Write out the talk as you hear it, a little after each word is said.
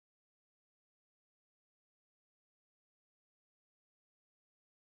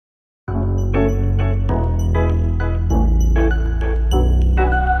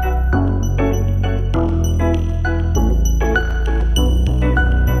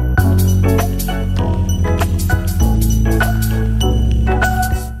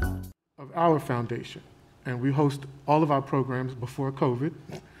foundation, and we host all of our programs before COVID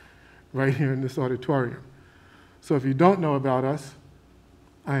right here in this auditorium. So if you don't know about us,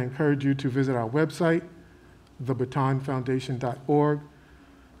 I encourage you to visit our website, thebatonfoundation.org,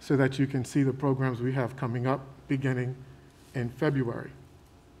 so that you can see the programs we have coming up beginning in February.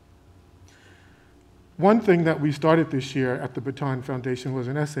 One thing that we started this year at the Baton Foundation was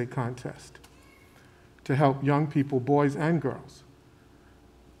an essay contest to help young people, boys and girls,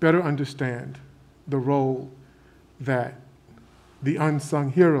 better understand the role that the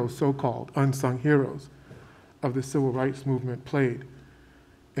unsung heroes, so-called unsung heroes of the civil rights movement played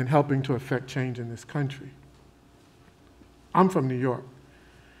in helping to effect change in this country. I'm from New York,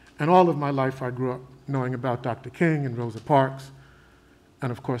 and all of my life I grew up knowing about Dr. King and Rosa Parks,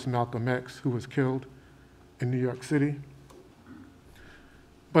 and of course Malcolm X, who was killed in New York City.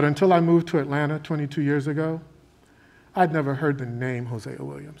 But until I moved to Atlanta 22 years ago, I'd never heard the name Hosea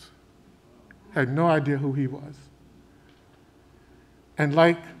Williams. Had no idea who he was. And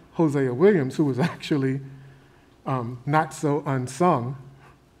like Hosea Williams, who was actually not so unsung,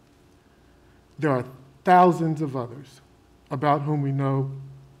 there are thousands of others about whom we know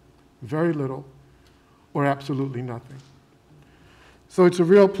very little or absolutely nothing. So it's a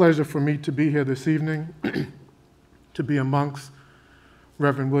real pleasure for me to be here this evening, to be amongst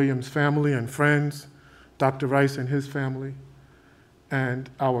Reverend Williams' family and friends, Dr. Rice and his family, and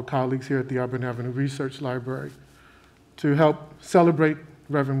our colleagues here at the Auburn Avenue Research Library, to help celebrate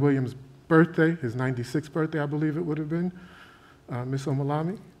Reverend Williams' birthday, his 96th birthday, I believe it would have been, Miss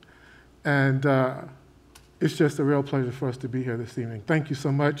Omalami. And it's just a real pleasure for us to be here this evening. Thank you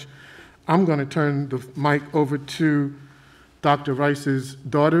so much. I'm going to turn the mic over to Dr. Rice's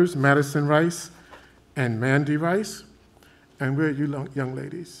daughters, Madison Rice and Mandy Rice. And where are you young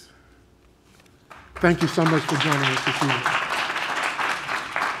ladies? Thank you so much for joining us this evening.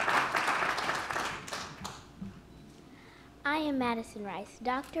 I am Madison Rice,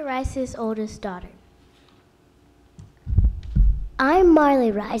 Dr. Rice's oldest daughter. I'm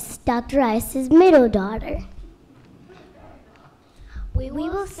Marley Rice, Dr. Rice's middle daughter. We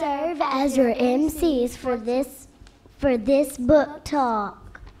will serve as your MCs for this book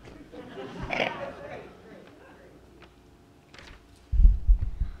talk.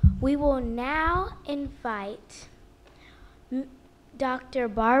 We will now invite Dr.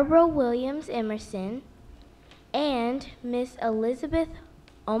 Barbara Williams Emerson and Miss Elizabeth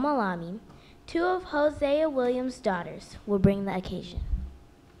Omalami, two of Hosea Williams' daughters, will bring the occasion.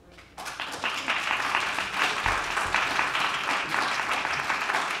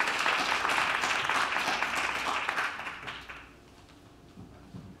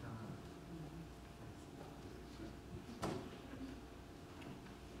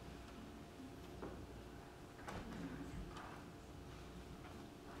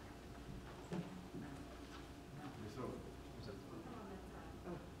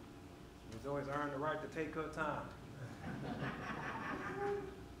 She's always earned the right to take her time.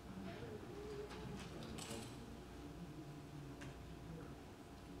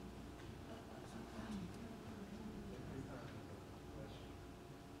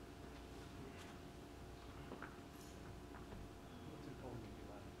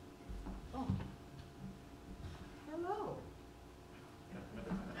 Oh. Hello.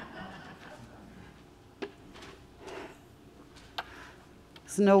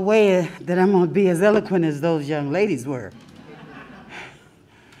 There's no way that I'm going to be as eloquent as those young ladies were.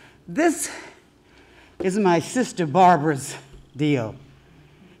 This is my sister Barbara's deal.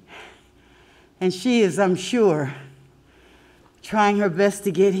 And she is, I'm sure, trying her best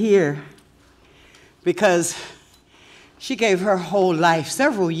to get here because she gave her whole life,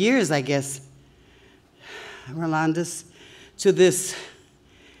 several years, I guess, Rolundus, to this.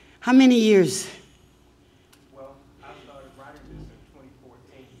 How many years? Well, I started writing this in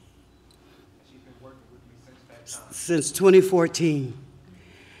 2014, and she's been working with me since that time. Since 2014.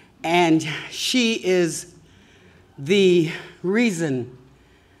 And she is the reason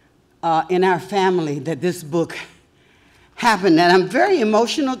in our family that this book happened. And I'm very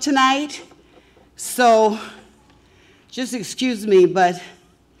emotional tonight, so just excuse me, but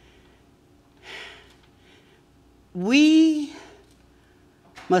we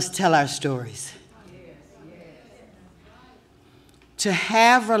must tell our stories. To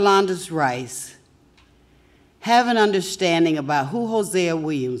have Rolundus Rice have an understanding about who Hosea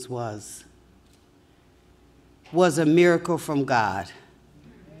Williams was a miracle from God.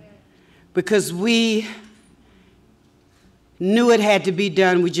 Because we knew it had to be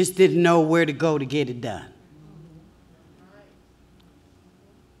done, we just didn't know where to go to get it done.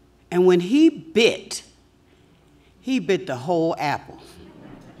 And when he bit the whole apple.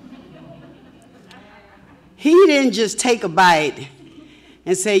 he didn't just take a bite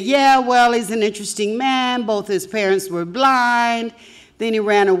and say, yeah, well, he's an interesting man. Both his parents were blind. Then he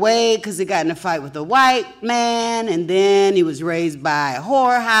ran away because he got in a fight with a white man, and then he was raised by a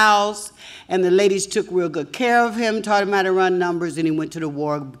whorehouse, and the ladies took real good care of him, taught him how to run numbers, and he went to the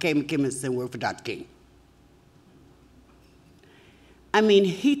war, became a chemist, and worked for Dr. King. I mean,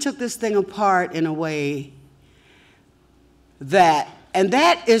 he took this thing apart in a way that, and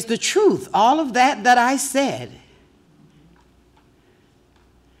that is the truth, all of that I said.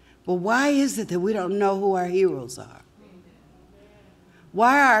 But why is it that we don't know who our heroes are?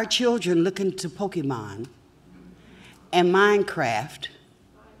 Why are our children looking to Pokemon and Minecraft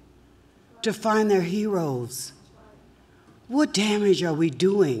to find their heroes? What damage are we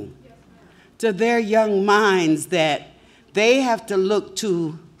doing to their young minds that they have to look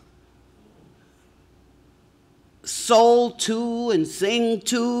to soul to and sing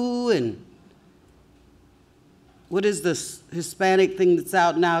to? And what is this Hispanic thing that's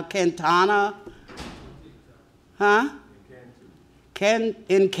out now, Cantana? Huh?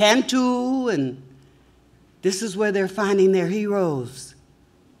 In Cantu, and this is where they're finding their heroes.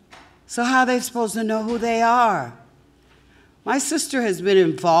 So how are they supposed to know who they are? My sister has been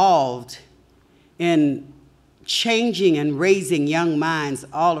involved in changing and raising young minds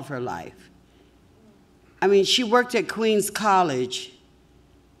all of her life. I mean, she worked at Queens College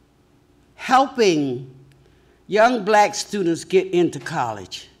helping young black students get into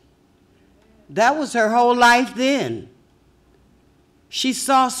college. That was her whole life then. She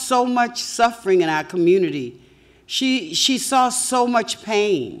saw so much suffering in our community. She saw so much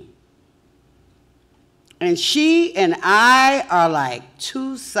pain. And she and I are like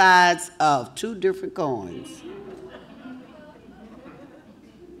two sides of two different coins.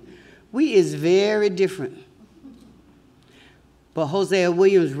 We is very different. But Hosea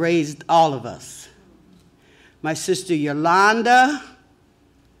Williams raised all of us. My sister Yolanda,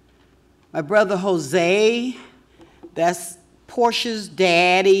 my brother Jose, that's Portia's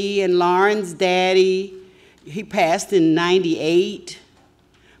daddy and Lauren's daddy. He passed in '98.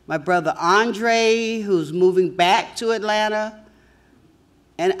 My brother Andre, who's moving back to Atlanta.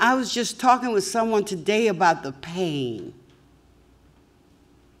 And I was just talking with someone today about the pain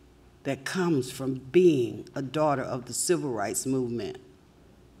that comes from being a daughter of the civil rights movement.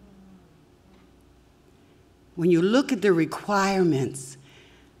 When you look at the requirements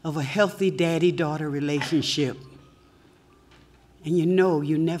of a healthy daddy-daughter relationship, and you know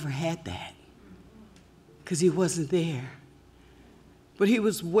you never had that because he wasn't there. But he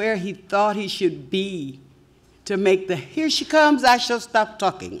was where he thought he should be to make the, here she comes, I shall stop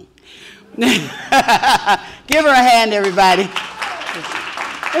talking. Give her a hand, everybody.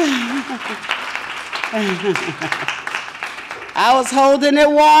 I was holding it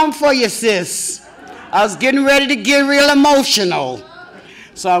warm for you, sis. I was getting ready to get real emotional.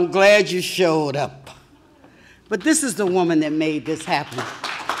 So I'm glad you showed up. But this is the woman that made this happen.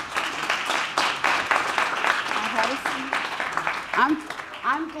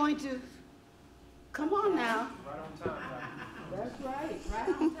 I'm going to, come on now. Right on time. That's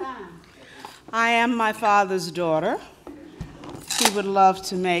right on time. I am my father's daughter. He would love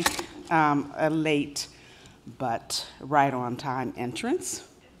to make a late but right on time entrance.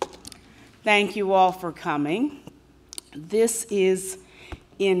 Thank you all for coming. This is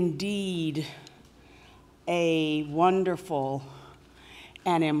indeed a wonderful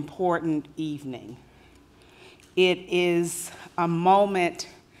and important evening. It is a moment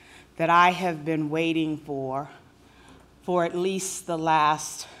that I have been waiting for at least the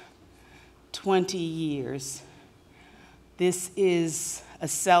last 20 years. This is a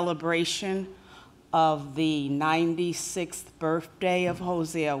celebration of the 96th birthday of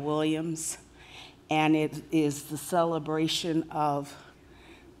Hosea Williams, and it is the celebration of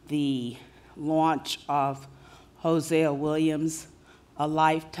the launch of Hosea Williams, A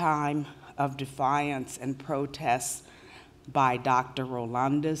Lifetime of Defiance and Protest by Dr.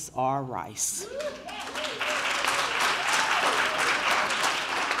 Rolundus R. Rice.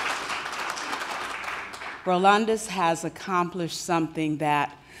 Rolundus has accomplished something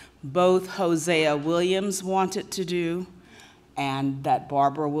that both Hosea Williams wanted to do and that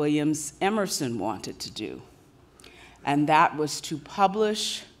Barbara Williams Emerson wanted to do. And that was to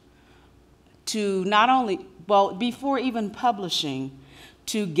publish, to not only, well, before even publishing,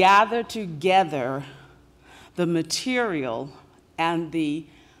 to gather together the material and the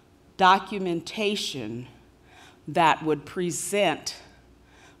documentation that would present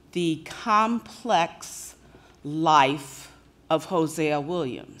the complex life of Hosea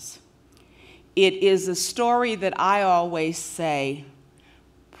Williams. It is a story that I always say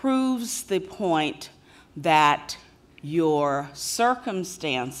proves the point that your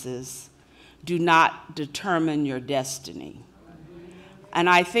circumstances do not determine your destiny. And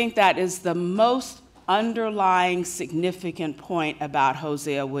I think that is the most underlying significant point about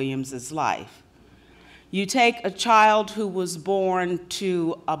Hosea Williams's life. You take a child who was born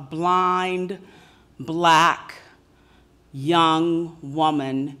to a blind, black, young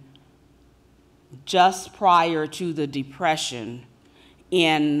woman just prior to the Depression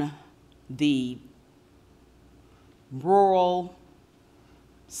in the rural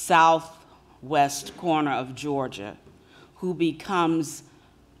southwest corner of Georgia, who becomes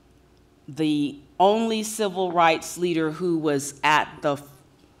the only civil rights leader who was at the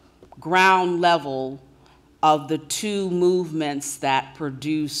ground level of the two movements that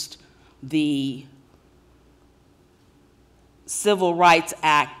produced the Civil Rights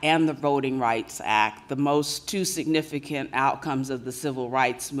Act and the Voting Rights Act, the most two significant outcomes of the civil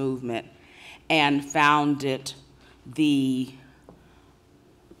rights movement, and founded the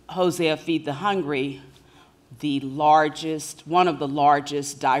Hosea Feed the Hungry, one of the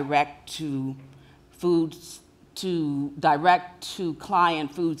largest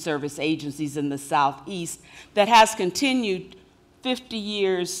direct-to-client food service agencies in the Southeast, that has continued 50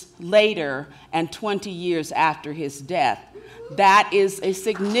 years later and 20 years after his death. That is a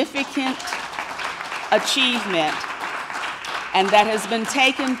significant achievement, and that has been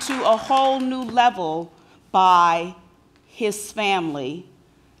taken to a whole new level by his family.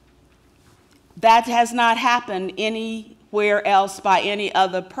 That has not happened anywhere else by any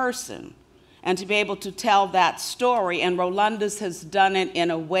other person. And to be able to tell that story, and Rolundus has done it in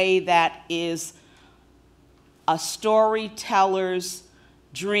a way that is a storyteller's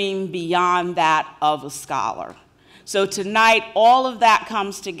dream beyond that of a scholar. So tonight, all of that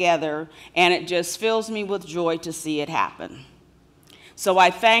comes together, and it just fills me with joy to see it happen. So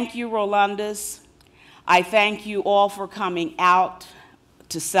I thank you, Rolundus. I thank you all for coming out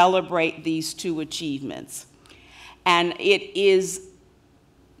to celebrate these two achievements. And it is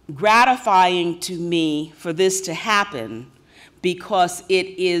gratifying to me for this to happen because it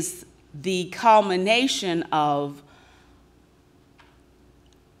is the culmination of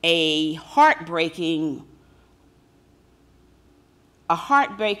a heartbreaking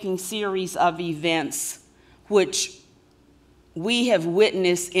series of events which we have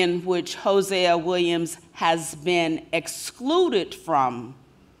witnessed, in which Hosea Williams has been excluded from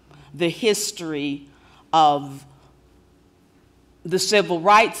the history of the civil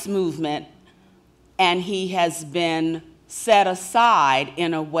rights movement, and he has been set aside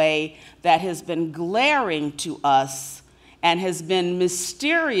in a way that has been glaring to us and has been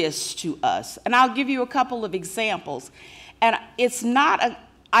mysterious to us. And I'll give you a couple of examples. And it's not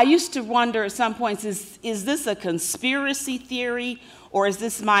I used to wonder at some points, is this a conspiracy theory or is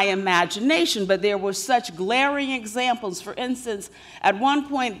this my imagination? But there were such glaring examples. For instance, at one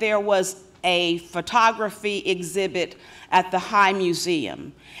point there was a photography exhibit at the High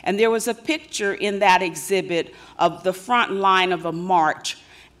Museum. And there was a picture in that exhibit of the front line of a march.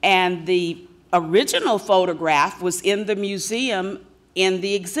 And the original photograph was in the museum in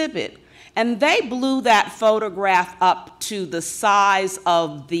the exhibit. And they blew that photograph up to the size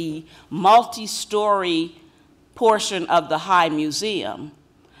of the multi-story portion of the High Museum.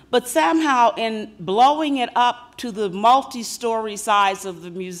 But somehow in blowing it up to the multi-story size of the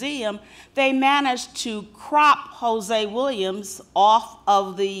museum, they managed to crop Hosea Williams off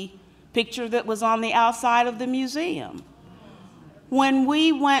of the picture that was on the outside of the museum. When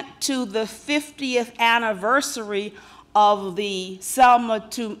we went to the 50th anniversary of the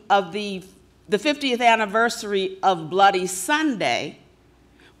 50th anniversary of Bloody Sunday,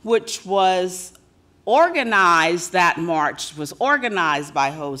 which was organized, that march was organized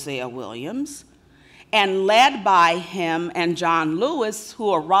by Hosea Williams and led by him and John Lewis,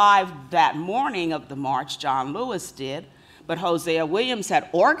 who arrived that morning of the march. John Lewis did, but Hosea Williams had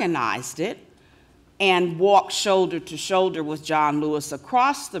organized it and walked shoulder to shoulder with John Lewis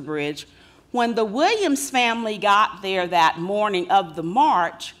across the bridge. When the Williams family got there that morning of the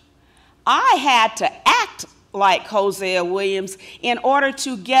march, I had to act like Hosea Williams in order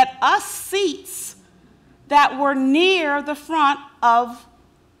to get us seats that were near the front of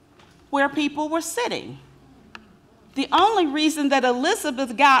where people were sitting. The only reason that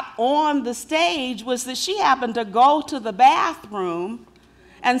Elizabeth got on the stage was that she happened to go to the bathroom,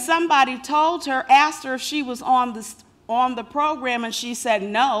 and somebody asked her if she was on the program, and she said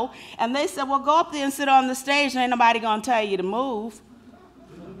no. And they said, well, go up there and sit on the stage, and ain't nobody gonna tell you to move.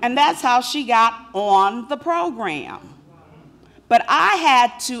 And that's how she got on the program. But I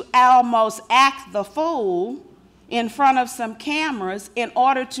had to almost act the fool in front of some cameras in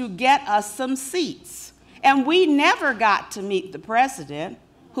order to get us some seats. And we never got to meet the president,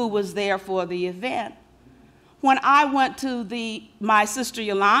 who was there for the event. When I went to my sister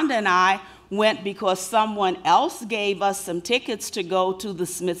Yolanda and I went because someone else gave us some tickets to go to the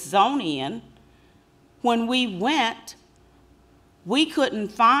Smithsonian. When we went, we couldn't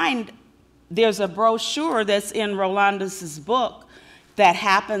find, there's a brochure that's in Rolundus's book that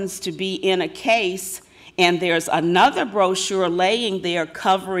happens to be in a case, and there's another brochure laying there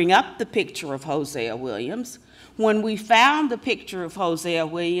covering up the picture of Hosea Williams. When we found the picture of Hosea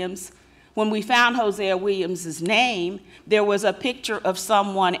Williams, when we found Hosea Williams's name, there was a picture of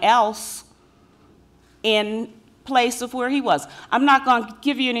someone else in place of where he was. I'm not going to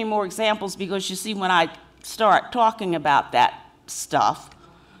give you any more examples because you see when I start talking about that stuff,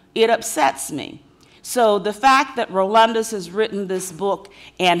 it upsets me. So the fact that Rolundus has written this book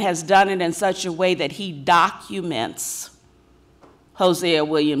and has done it in such a way that he documents Hosea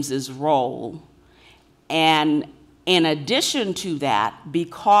Williams's role, and in addition to that,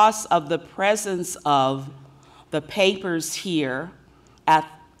 because of the presence of the papers here,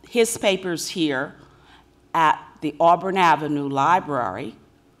 his papers here at the Auburn Avenue Library,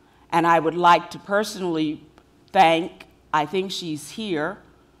 and I would like to personally thank, I think she's here,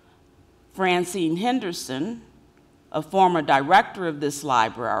 Francine Henderson, a former director of this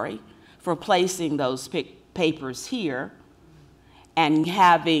library, for placing those papers here and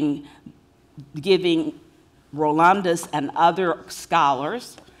giving Rolundus and other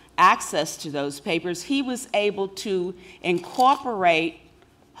scholars access to those papers. He was able to incorporate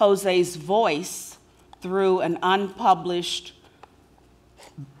Jose's voice through an unpublished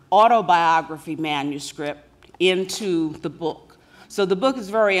autobiography manuscript into the book. So the book is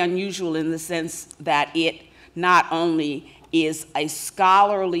very unusual in the sense that it not only is a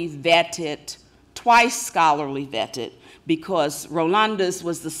scholarly vetted, twice scholarly vetted, because Rolundus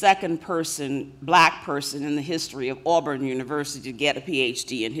was the second person, black person in the history of Auburn University to get a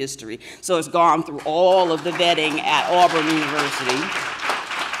PhD in history. So it's gone through all of the vetting at Auburn University.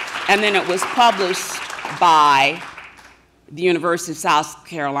 And then it was published by the University of South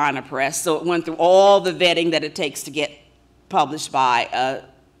Carolina Press. So it went through all the vetting that it takes to get published by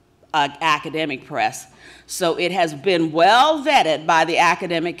an academic press. So it has been well vetted by the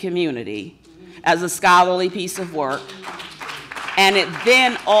academic community as a scholarly piece of work. And it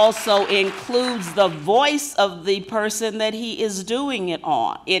then also includes the voice of the person that he is doing it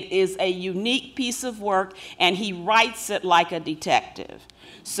on. It is a unique piece of work, and he writes it like a detective.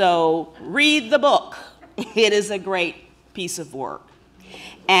 So read the book. It is a great piece of work.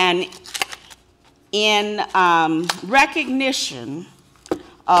 And in recognition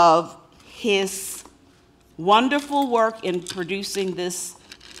of his wonderful work in producing this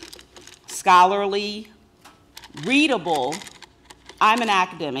scholarly, readable, I'm an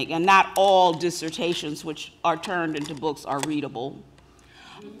academic, and not all dissertations which are turned into books are readable,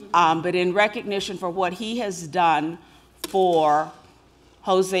 but in recognition for what he has done for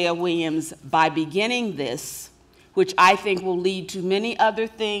Hosea Williams by beginning this, which I think will lead to many other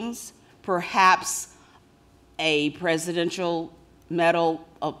things, perhaps a Presidential Medal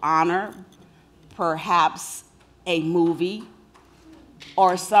of Honor, perhaps a movie,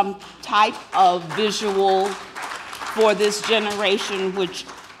 or some type of visual for this generation which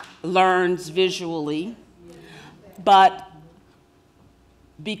learns visually. But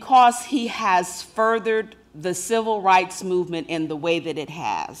because he has furthered the civil rights movement in the way that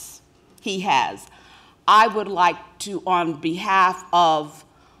he has, I would like to, on behalf of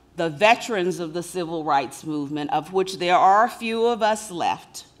the veterans of the civil rights movement, of which there are a few of us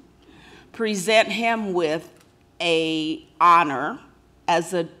left, present him with an honor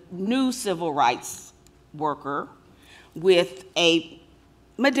as a new civil rights worker with a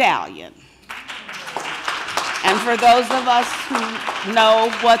medallion. And for those of us who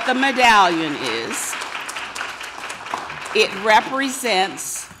know what the medallion is, it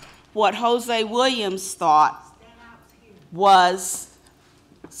represents what Hosea Williams thought was,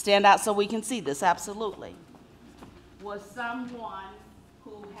 stand out so we can see this, absolutely, was someone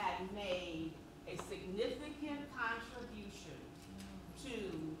who had made a significant contribution to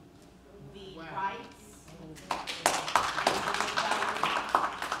the rights of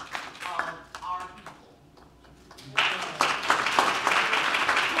our people.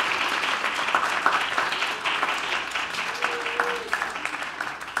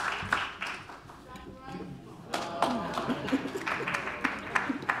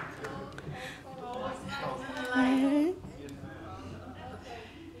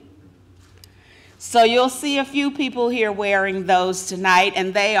 So you'll see a few people here wearing those tonight,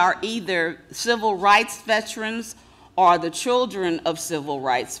 and they are either civil rights veterans are the children of civil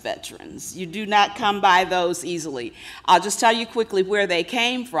rights veterans. You do not come by those easily. I'll just tell you quickly where they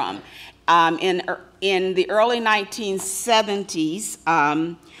came from. In the early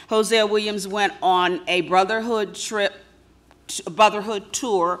 1970s, Hosea Williams went on a brotherhood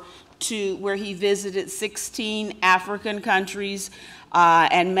tour to where he visited 16 African countries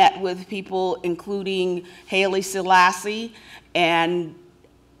and met with people including Haile Selassie and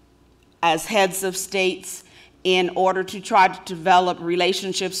as heads of states in order to try to develop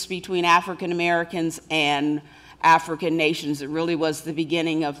relationships between African Americans and African nations. It really was the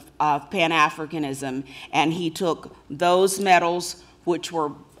beginning of Pan-Africanism, and he took those medals, which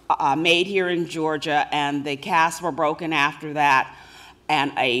were made here in Georgia, and the casts were broken after that,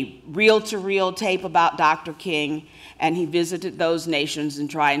 and a reel-to-reel tape about Dr. King, and he visited those nations and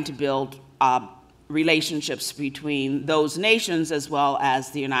trying to build relationships between those nations as well as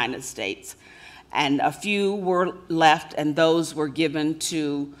the United States. And a few were left, and those were given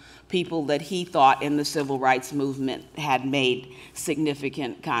to people that he thought in the civil rights movement had made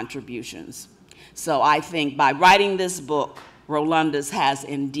significant contributions. So I think by writing this book, Rolundus has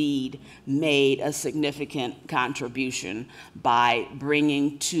indeed made a significant contribution by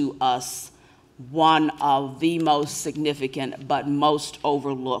bringing to us one of the most significant but most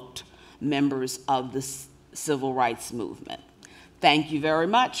overlooked members of the civil rights movement. Thank you very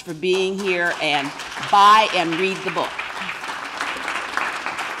much for being here, and buy and read the book.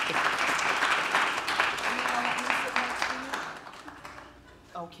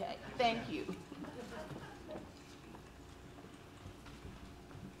 Okay, thank you.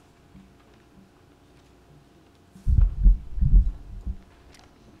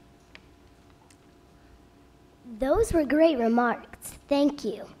 Those were great remarks. Thank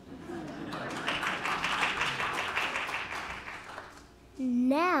you.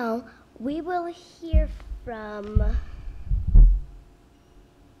 Now we will hear from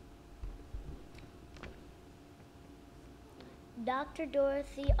Dr.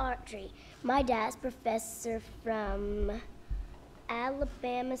 Dorothy Artry. My dad's professor from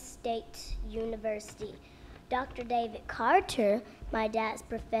Alabama State University. Dr. David Carter, my dad's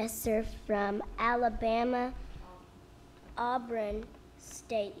professor from Alabama Auburn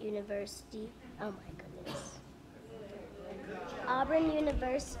State University. Oh my goodness. Auburn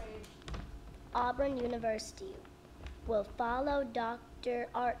University will follow Dr.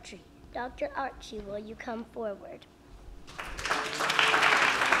 Artry. Dr. Artry, will you come forward?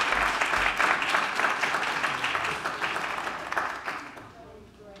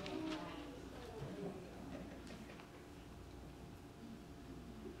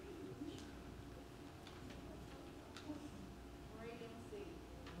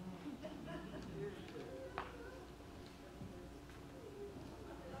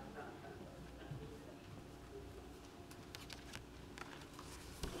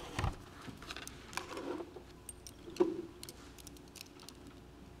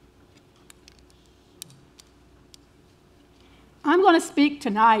 I'm going to speak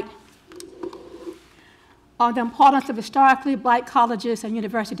tonight on the importance of historically black colleges and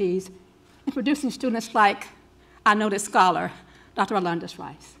universities in producing students like our noted scholar, Dr. Rolundus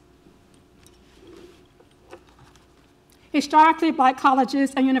Rice. Historically black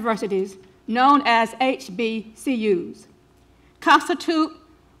colleges and universities, known as HBCUs, constitute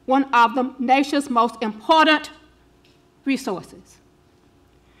one of the nation's most important resources.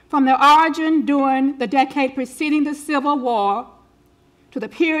 From their origin during the decade preceding the Civil War to the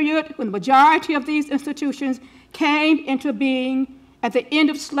period when the majority of these institutions came into being at the end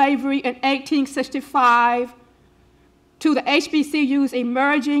of slavery in 1865, to the HBCUs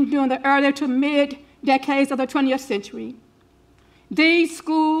emerging during the early to mid decades of the 20th century. These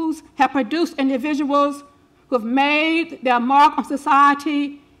schools have produced individuals who have made their mark on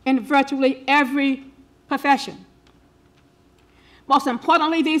society in virtually every profession. Most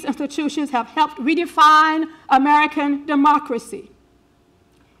importantly, these institutions have helped redefine American democracy.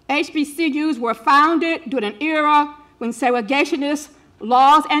 HBCUs were founded during an era when segregationist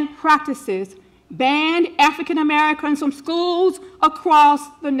laws and practices banned African Americans from schools across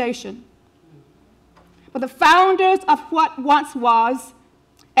the nation. But the founders of what once was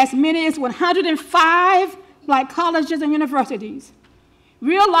as many as 105 black colleges and universities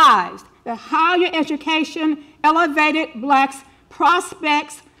realized that higher education elevated blacks'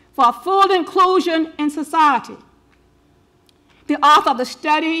 prospects for full inclusion in society. The author of the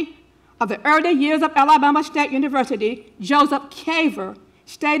study of the early years of Alabama State University, Joseph Caver,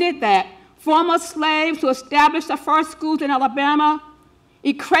 stated that former slaves who established the first schools in Alabama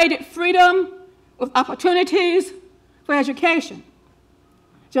equated freedom with opportunities for education.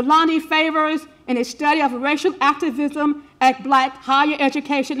 Jelani Favors, in a study of racial activism at Black higher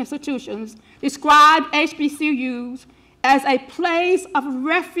education institutions described HBCUs as a place of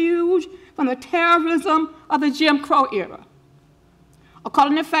refuge from the terrorism of the Jim Crow era.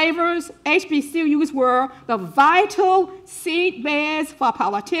 According to Favors, HBCUs were the vital seed beds for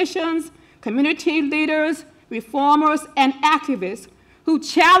politicians, community leaders, reformers, and activists who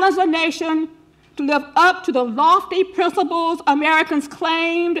challenged the nation to live up to the lofty principles Americans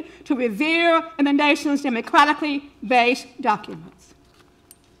claimed to revere in the nation's democratically based documents.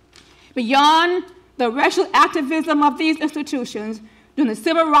 Beyond the racial activism of these institutions during the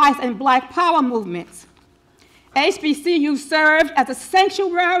civil rights and Black power movements, HBCU served as a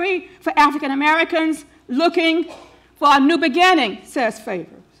sanctuary for African Americans looking for a new beginning, says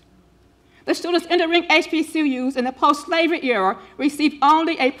Favors. The students entering HBCUs in the post-slavery era received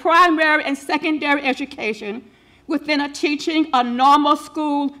only a primary and secondary education within a teaching a normal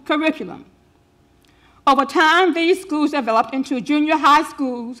school curriculum. Over time, these schools developed into junior high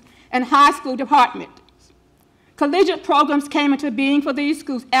schools and high school departments. Collegiate programs came into being for these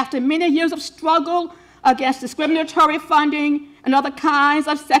schools after many years of struggle against discriminatory funding and other kinds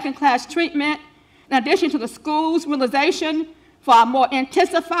of second-class treatment, in addition to the school's realization for a more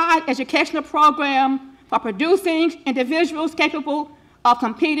intensified educational program for producing individuals capable of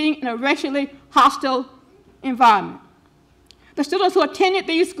competing in a racially hostile environment. The students who attended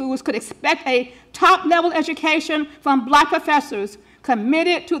these schools could expect a top-level education from Black professors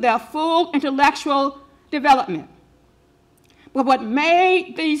committed to their full intellectual development. But what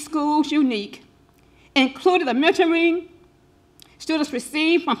made these schools unique included the mentoring students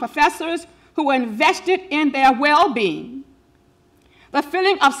received from professors who were invested in their well-being, the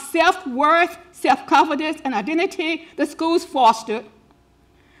feeling of self-worth, self-confidence, and identity the schools fostered,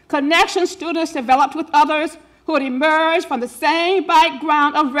 connections students developed with others who had emerged from the same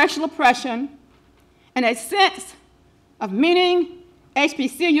background of racial oppression, and a sense of meaning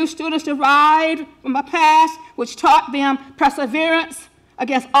HBCU students derived from a past which taught them perseverance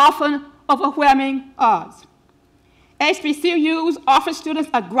against often overwhelming odds. HBCUs offer students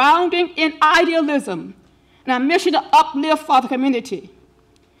a grounding in idealism and a mission to uplift for the community.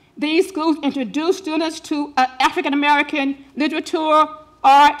 These schools introduce students to African American literature,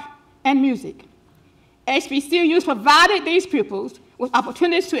 art, and music. HBCUs provided these pupils with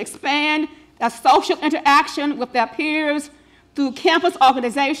opportunities to expand their social interaction with their peers through campus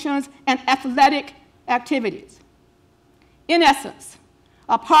organizations and athletic activities. In essence,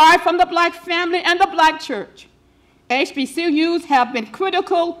 apart from the Black family and the Black church, HBCUs have been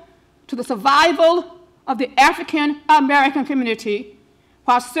critical to the survival of the African American community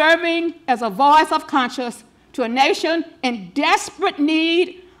while serving as a voice of conscience to a nation in desperate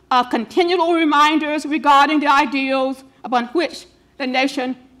need of continual reminders regarding the ideals upon which the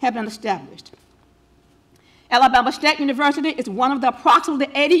nation had been established. Alabama State University is one of the approximately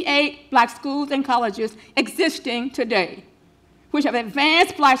 88 Black schools and colleges existing today, which have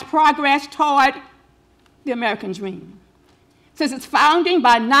advanced Black's progress toward the American dream. Since its founding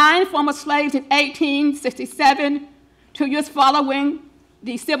by 9 former slaves in 1867, 2 years following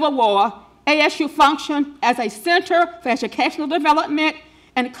the Civil War, ASU functioned as a center for educational development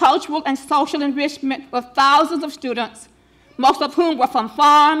and cultural and social enrichment for thousands of students, most of whom were from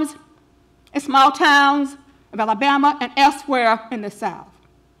farms and small towns of Alabama and elsewhere in the South.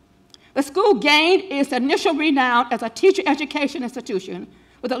 The school gained its initial renown as a teacher education institution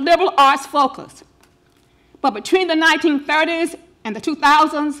with a liberal arts focus. But between the 1930s and the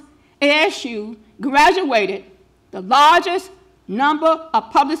 2000s, ASU graduated the largest number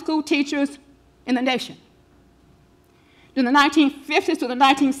of public school teachers in the nation. During the 1950s to the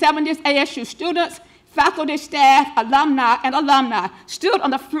 1970s, ASU students, faculty, staff, alumni stood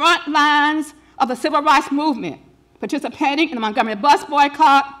on the front lines of the civil rights movement, participating in the Montgomery bus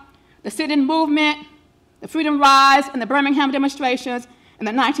boycott, the sit-in movement, the Freedom Rise, and the Birmingham demonstrations, and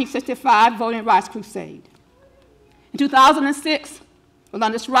the 1965 Voting Rights Crusade. In 2006,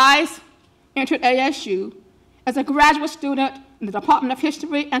 Rolundus Rice entered ASU as a graduate student in the Department of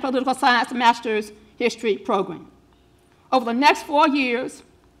History and Political Science Master's History program. Over the next 4 years,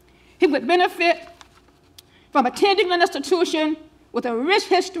 he would benefit from attending an institution with a rich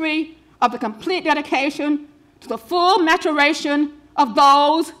history of the complete dedication to the full maturation of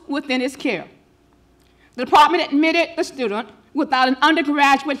those within its care. The department admitted the student without an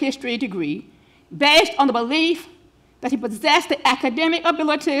undergraduate history degree based on the belief that he possessed the academic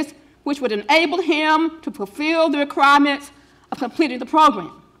abilities which would enable him to fulfill the requirements of completing the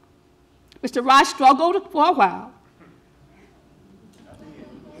program. Mr. Rice struggled for a while,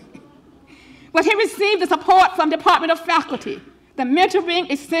 but he received the support from Department of Faculty, The mentoring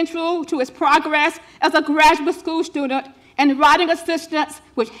is central to his progress as a graduate school student and writing assistance,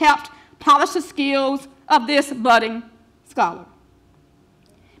 which helped polish the skills of this budding scholar.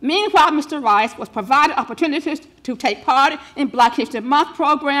 Meanwhile, Mr. Rice was provided opportunities to take part in Black History Month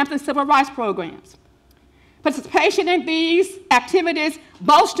programs and civil rights programs. Participation in these activities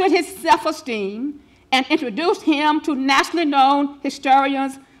bolstered his self-esteem and introduced him to nationally known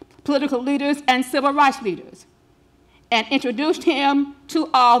historians, political leaders, and civil rights leaders, and introduced him to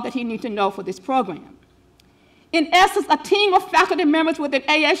all that he needed to know for this program. In essence, a team of faculty members within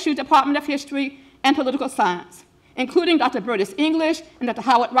ASU Department of History and Political Science, including Dr. Burtis English and Dr.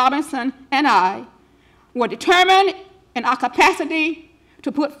 Howard Robinson and I, were determined in our capacity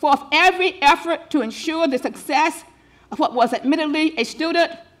to put forth every effort to ensure the success of what was admittedly a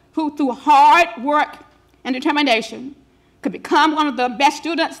student who, through hard work and determination, could become one of the best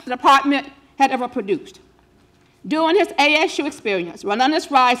students the department had ever produced. During his ASU experience, Rolundus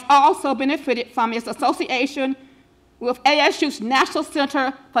Rice also benefited from his association with ASU's National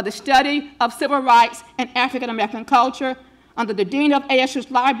Center for the Study of Civil Rights and African American Culture under the Dean of ASU's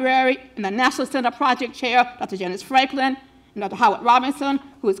Library and the National Center Project Chair, Dr. Janice Franklin, and Dr. Howard Robinson,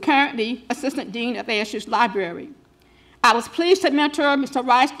 who is currently Assistant Dean of ASU's Library. I was pleased to mentor Mr.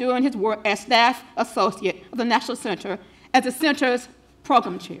 Rice during his work as staff associate of the National Center as the center's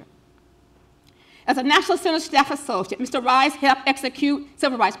program chair. As a National Center staff associate, Mr. Rice helped execute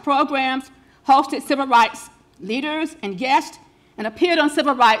civil rights programs, hosted civil rights leaders and guests, and appeared on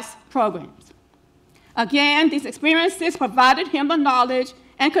civil rights programs. Again, these experiences provided him the knowledge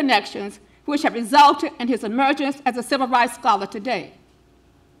and connections which have resulted in his emergence as a civil rights scholar today.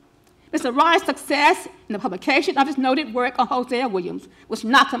 Mr. Rice's success in the publication of his noted work on Hosea Williams was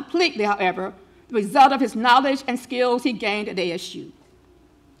not completely, however, the result of his knowledge and skills he gained at ASU.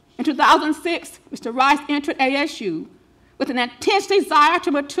 In 2006, Mr. Rice entered ASU with an intense desire to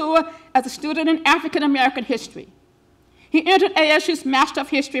mature as a student in African American history. He entered ASU's Master of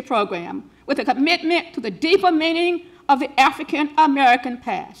History program with a commitment to the deeper meaning of the African American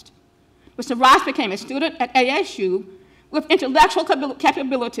past. Mr. Rice became a student at ASU with intellectual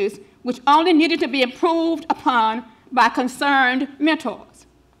capabilities which only needed to be improved upon by concerned mentors.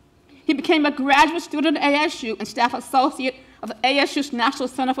 He became a graduate student at ASU and staff associate of the ASU's National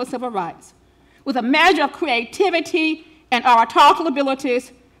Center for Civil Rights, with a measure of creativity and oratorical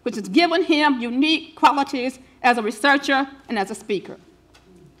abilities, which has given him unique qualities as a researcher and as a speaker.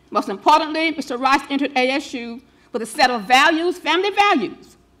 Most importantly, Mr. Rice entered ASU with a set of values, family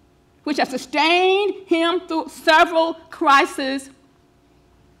values, which have sustained him through several crises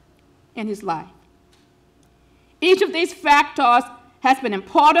in his life. Each of these factors has been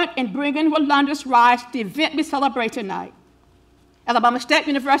important in bringing Rolundus Rice to the event we celebrate tonight. Alabama State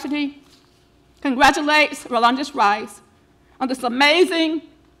University congratulates Rolundus Rice on this amazing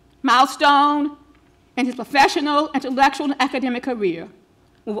milestone in his professional, intellectual, and academic career.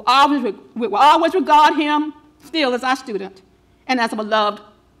 We will always regard him still as our student and as a beloved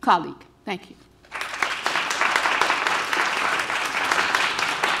colleague. Thank you.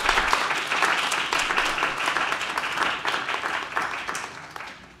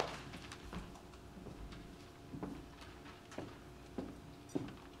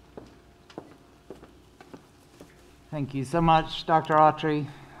 Thank you so much, Dr. Autry.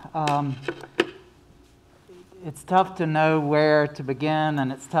 It's tough to know where to begin,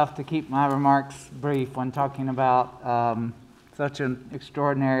 and it's tough to keep my remarks brief when talking about such an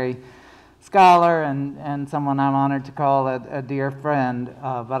extraordinary scholar and someone I'm honored to call a dear friend,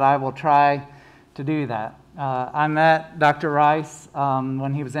 but I will try to do that. I met Dr. Rice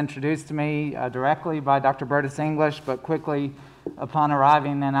when he was introduced to me directly by Dr. Burtis English, but quickly upon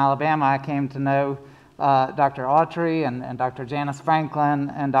arriving in Alabama, I came to know Dr. Autry and Dr. Janice Franklin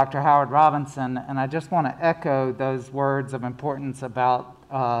and Dr. Howard Robinson, and I just want to echo those words of importance about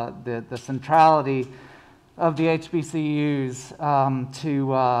the centrality of the HBCUs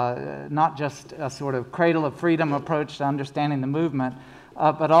to not just a sort of cradle of freedom approach to understanding the movement,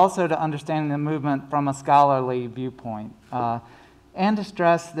 but also to understanding the movement from a scholarly viewpoint. And to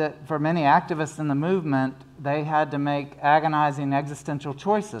stress that for many activists in the movement, they had to make agonizing existential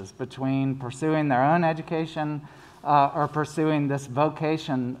choices between pursuing their own education or pursuing this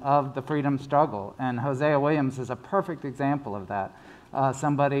vocation of the freedom struggle. And Hosea Williams is a perfect example of that.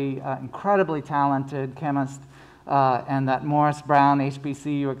 Somebody incredibly talented chemist and that Morris Brown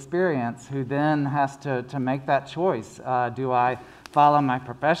HBCU experience who then has to make that choice. Do I follow my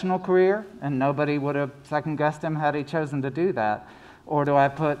professional career? And nobody would have second-guessed him had he chosen to do that. Or do I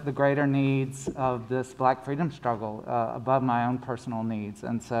put the greater needs of this Black freedom struggle above my own personal needs?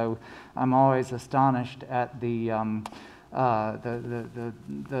 And so I'm always astonished at the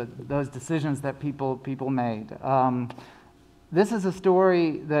those decisions that people made. This is a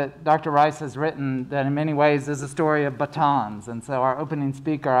story that Dr. Rice has written that in many ways is a story of batons. And so our opening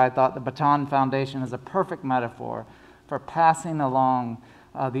speaker, I thought the Baton Foundation is a perfect metaphor for passing along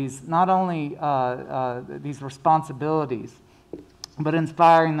these, not only these responsibilities, but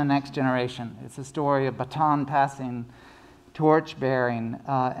inspiring the next generation. It's a story of baton passing, torch bearing,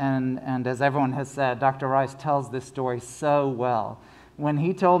 and as everyone has said, Dr. Rice tells this story so well. When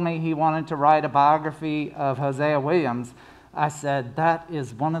he told me he wanted to write a biography of Hosea Williams, I said, that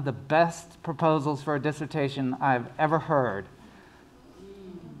is one of the best proposals for a dissertation I've ever heard.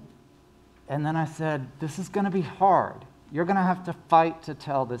 And then I said, this is going to be hard. You're going to have to fight to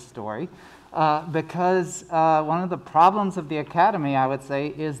tell this story because one of the problems of the Academy, I would say,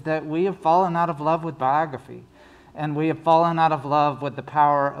 is that we have fallen out of love with biography. And we have fallen out of love with the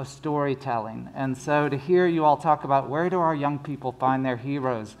power of storytelling. And so to hear you all talk about where do our young people find their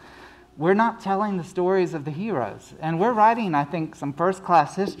heroes, we're not telling the stories of the heroes. And we're writing, I think, some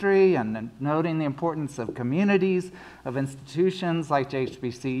first-class history and noting the importance of communities, of institutions like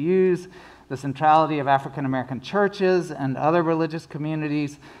HBCUs, the centrality of African-American churches and other religious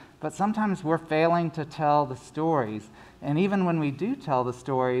communities. But sometimes we're failing to tell the stories. And even when we do tell the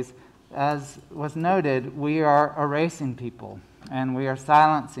stories, as was noted, we are erasing people, and we are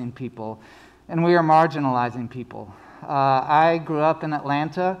silencing people, and we are marginalizing people. I grew up in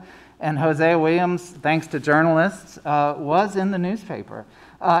Atlanta, and Hosea Williams, thanks to journalists, was in the newspaper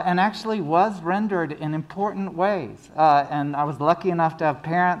and actually was rendered in important ways. And I was lucky enough to have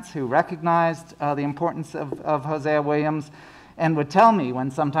parents who recognized the importance of Hosea Williams and would tell me when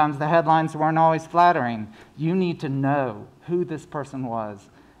sometimes the headlines weren't always flattering, you need to know who this person was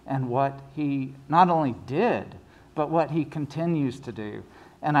and what he not only did, but what he continues to do.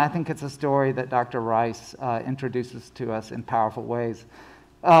 And I think it's a story that Dr. Rice introduces to us in powerful ways.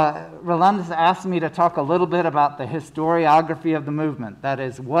 Rolundus asked me to talk a little bit about the historiography of the movement, that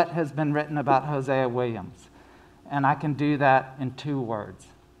is, what has been written about Hosea Williams. And I can do that in 2 words,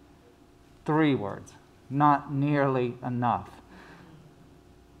 3 words, not nearly enough.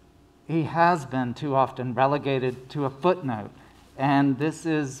 He has been too often relegated to a footnote. And this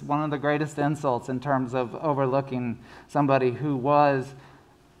is one of the greatest insults in terms of overlooking somebody who was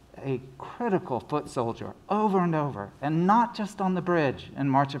a critical foot soldier over and over, and not just on the bridge in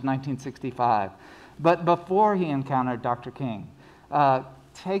March of 1965, but before he encountered Dr. King.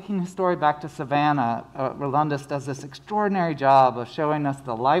 Taking his story back to Savannah, Rolundus does this extraordinary job of showing us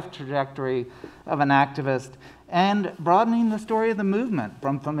the life trajectory of an activist and broadening the story of the movement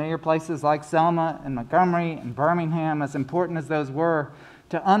from familiar places like Selma and Montgomery and Birmingham, as important as those were,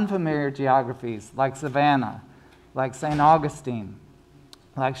 to unfamiliar geographies like Savannah, like St. Augustine,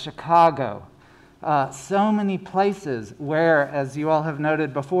 like Chicago. So many places where, as you all have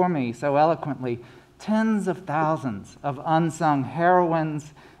noted before me so eloquently, tens of thousands of unsung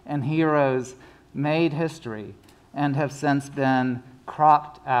heroines and heroes made history and have since been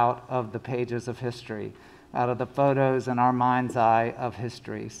cropped out of the pages of history, out of the photos in our mind's eye of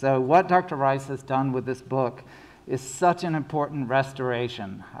history. So what Dr. Rice has done with this book is such an important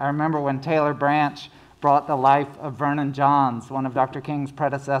restoration. I remember when Taylor Branch brought the life of Vernon Johns, one of Dr. King's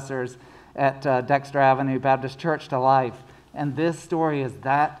predecessors at Dexter Avenue Baptist Church, to life. And this story is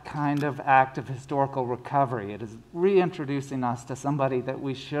that kind of act of historical recovery. It is reintroducing us to somebody that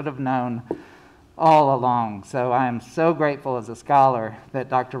we should have known all along. So I am so grateful as a scholar that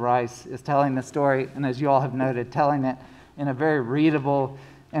Dr. Rice is telling the story, and as you all have noted, telling it in a very readable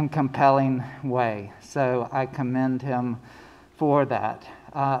and compelling way. So I commend him for that.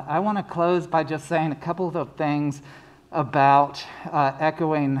 I want to close by just saying a couple of things about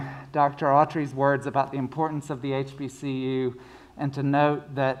echoing Dr. Autry's words about the importance of the HBCU, and to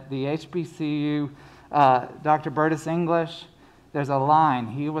note that the HBCU, Dr. Burtis English, there's a line.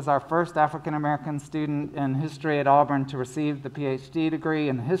 He was our first African-American student in history at Auburn to receive the PhD degree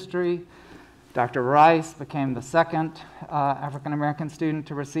in history. Dr. Rice became the second African-American student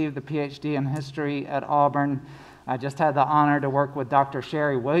to receive the PhD in history at Auburn. I just had the honor to work with Dr.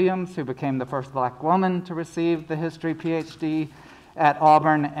 Sherry Williams, who became the first black woman to receive the history PhD at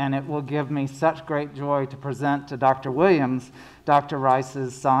Auburn, and it will give me such great joy to present to Dr. Williams Dr.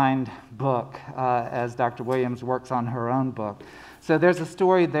 Rice's signed book as Dr. Williams works on her own book. So there's a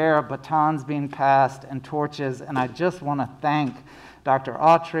story there of batons being passed and torches, and I just want to thank Dr.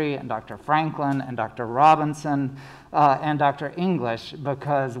 Autry and Dr. Franklin and Dr. Robinson and Dr. English,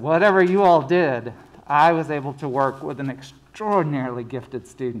 because whatever you all did, I was able to work with an extraordinarily gifted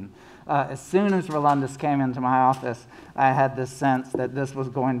student. As soon as Rolundus came into my office, I had this sense that this was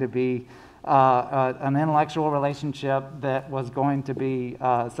going to be an intellectual relationship that was going to be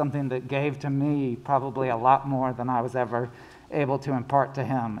something that gave to me probably a lot more than I was ever able to impart to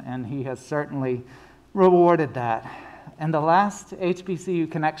him, and he has certainly rewarded that. And the last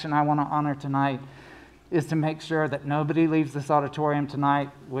HBCU connection I want to honor tonight is to make sure that nobody leaves this auditorium tonight.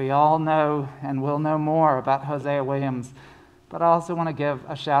 We all know and will know more about Hosea Williams, but I also want to give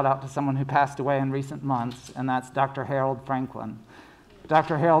a shout out to someone who passed away in recent months, and that's Dr. Harold Franklin.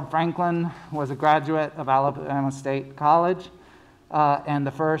 Dr. Harold Franklin was a graduate of Alabama State College and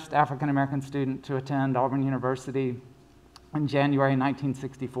the first African-American student to attend Auburn University in January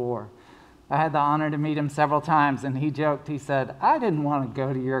 1964. I had the honor to meet him several times, and he joked, he said, "I didn't want to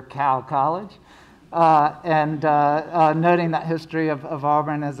go to your Cal College." Noting that history of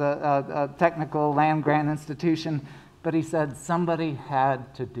Auburn as a technical land-grant institution, but he said somebody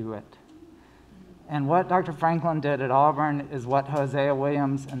had to do it. And what Dr. Franklin did at Auburn is what Hosea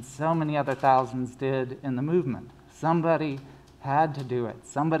Williams and so many other thousands did in the movement. Somebody had to do it.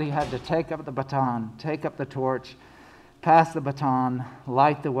 Somebody had to take up the baton, take up the torch, pass the baton,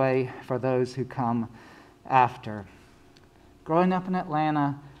 light the way for those who come after. Growing up in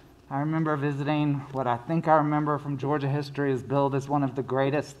Atlanta, I remember visiting what I think I remember from Georgia history is billed as one of the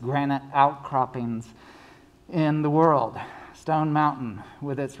greatest granite outcroppings in the world, Stone Mountain,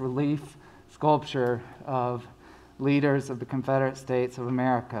 with its relief sculpture of leaders of the Confederate States of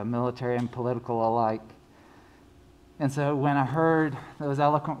America, military and political alike. And so when I heard those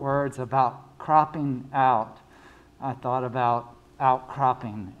eloquent words about cropping out, I thought about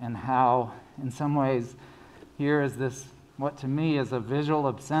outcropping and how, in some ways, here is this, what to me is a visual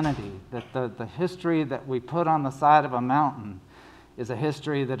obscenity, that the history that we put on the side of a mountain is a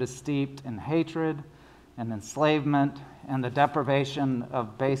history that is steeped in hatred and enslavement and the deprivation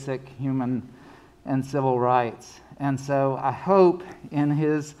of basic human and civil rights. And so I hope in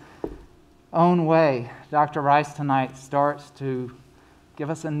his own way, Dr. Rice tonight starts to give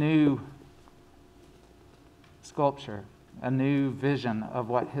us a new sculpture, a new vision of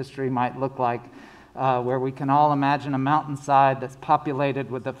what history might look like, where we can all imagine a mountainside that's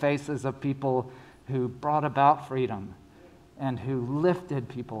populated with the faces of people who brought about freedom and who lifted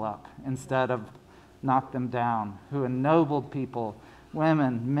people up instead of knocked them down, who ennobled people,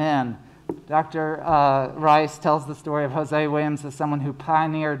 women, men. Dr. Rice tells the story of Hosea Williams as someone who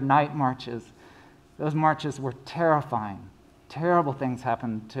pioneered night marches. Those marches were terrifying. Terrible things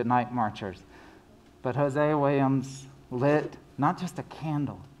happened to night marchers. But Hosea Williams lit not just a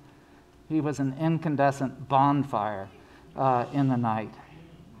candle, he was an incandescent bonfire in the night.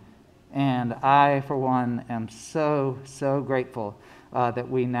 And I, for one, am so, so grateful that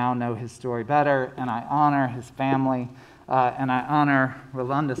we now know his story better, and I honor his family, and I honor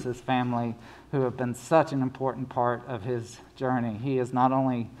Rolundus's family, who have been such an important part of his journey. He is not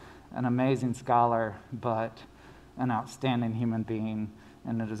only an amazing scholar, but an outstanding human being,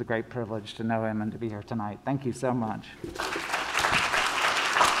 and it is a great privilege to know him and to be here tonight. Thank you so much.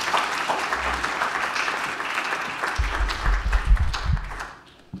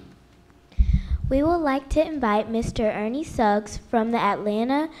 We would like to invite Mr. Ernie Suggs from the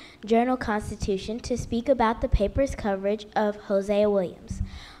Atlanta Journal-Constitution to speak about the paper's coverage of Hosea Williams.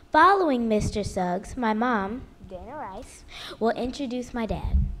 Following Mr. Suggs, my mom, Dana Rice, will introduce my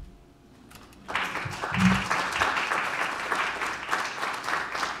dad.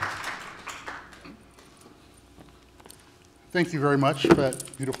 Thank you very much for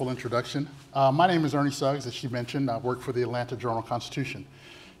that beautiful introduction. My name is Ernie Suggs, as she mentioned. I work for the Atlanta Journal-Constitution.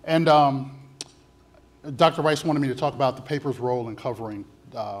 And Dr. Rice wanted me to talk about the paper's role in covering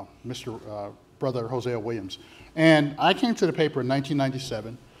Brother Hosea Williams. And I came to the paper in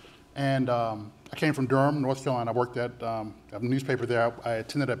 1997, and I came from Durham, North Carolina. I worked at a newspaper there. I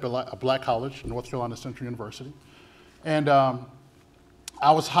attended a black college, North Carolina Central University. And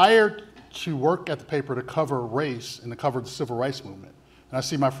I was hired to work at the paper to cover race and to cover the civil rights movement. And I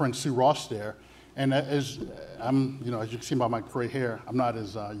see my friend Sue Ross there. And as you can see by my gray hair, I'm not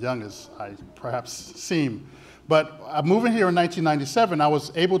as young as I perhaps seem. But moving here in 1997, I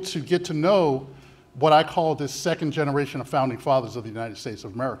was able to get to know what I call this second generation of founding fathers of the United States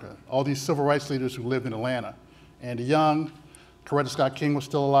of America. All these civil rights leaders who lived in Atlanta. Andy Young, Coretta Scott King was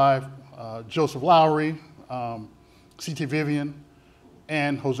still alive, Joseph Lowry, C.T. Vivian,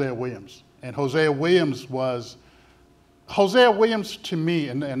 and Hosea Williams. And Hosea Williams to me,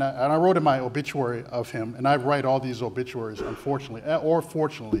 and I wrote in my obituary of him, and I write all these obituaries, unfortunately, or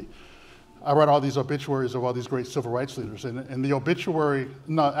fortunately, I write all these obituaries of all these great civil rights leaders. And the obituary,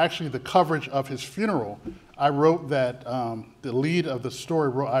 no, actually the coverage of his funeral, I wrote that, the lead of the story,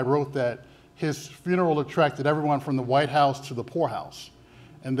 I wrote that his funeral attracted everyone from the White House to the poorhouse.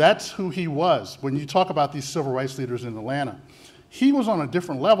 And that's who he was. When you talk about these civil rights leaders in Atlanta, he was on a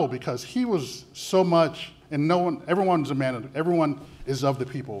different level because he was so much, and everyone is of the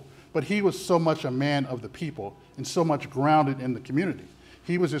people, but he was so much a man of the people and so much grounded in the community.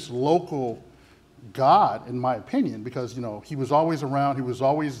 He was this local God, in my opinion, because he was always around, he was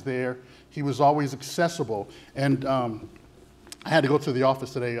always there, he was always accessible. And I had to go to the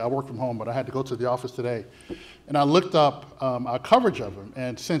office today. I work from home, but I had to go to the office today. And I looked up our coverage of him.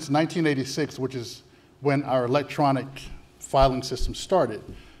 And since 1986, which is when our electronic filing system started,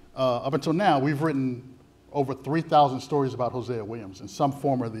 up until now, we've written over 3,000 stories about Hosea Williams in some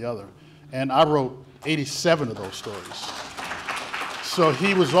form or the other. And I wrote 87 of those stories. So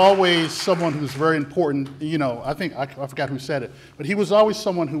he was always someone who was very important. I think, I forgot who said it, but he was always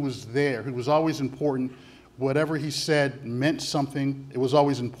someone who was there. He was always important. Whatever he said meant something. It was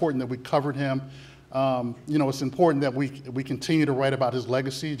always important that we covered him. It's important that we continue to write about his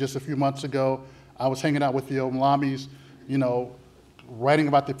legacy. Just a few months ago, I was hanging out with the Olamis, writing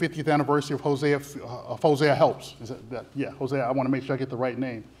about the 50th anniversary of Hosea Helps. Hosea, I want to make sure I get the right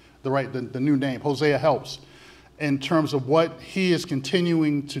name, the new name, Hosea Helps, in terms of what he is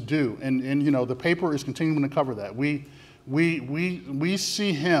continuing to do. And the paper is continuing to cover that. We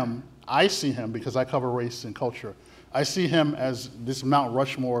see him, I see him because I cover race and culture. I see him as this Mount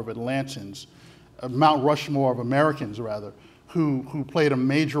Rushmore of Atlantans, Mount Rushmore of Americans, rather, who played a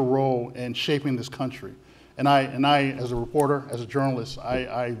major role in shaping this country. And I, as a reporter, as a journalist,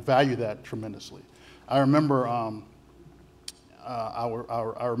 I value that tremendously. I remember,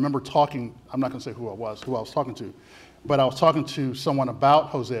 I remember talking. I'm not going to say who I was talking to, but I was talking to someone about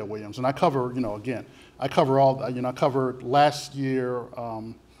Hosea Williams, and I cover, again, I cover all. I covered last year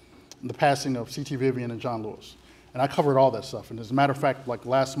the passing of C.T. Vivian and John Lewis, and I covered all that stuff. And as a matter of fact, like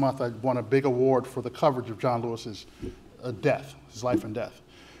last month, I won a big award for the coverage of John Lewis's death, his life and death.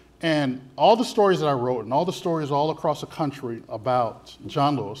 And all the stories that I wrote, and all the stories all across the country about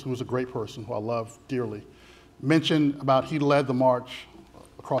John Lewis, who was a great person, who I love dearly, mentioned about he led the march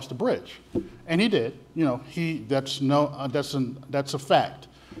across the bridge, and he did. That's a fact.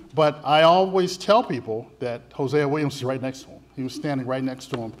 But I always tell people that Hosea Williams is right next to him. He was standing right next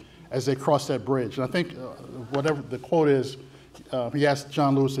to him as they crossed that bridge. And I think whatever the quote is, he asked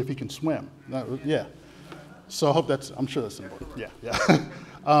John Lewis if he can swim. Yeah. So I hope I'm sure that's important. Yeah.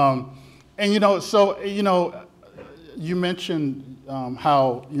 And you mentioned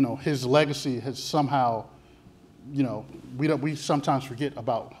how his legacy has somehow, we sometimes forget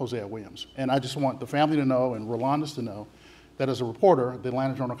about Hosea Williams, and I just want the family to know and Rolundus to know that as a reporter, the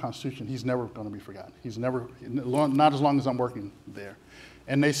Atlanta Journal-Constitution, he's never going to be forgotten. He's never, not as long as I'm working there.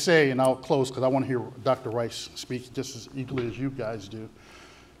 And they say, and I'll close because I want to hear Dr. Rice speak just as equally as you guys do,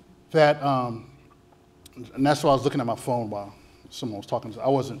 that, and that's why I was looking at my phone while someone was talking. I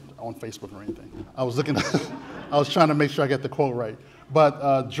wasn't on Facebook or anything. I was looking, I was trying to make sure I get the quote right.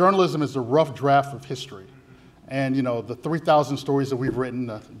 But journalism is a rough draft of history. And the 3,000 stories that we've written,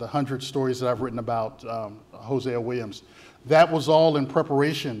 the 100 stories that I've written about Hosea Williams, that was all in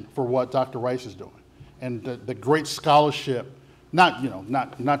preparation for what Dr. Rice is doing. And the great scholarship, not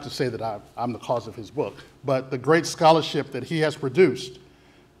to say that I'm the cause of his book, but the great scholarship that he has produced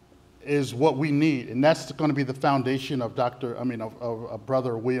is what we need, and that's going to be the foundation of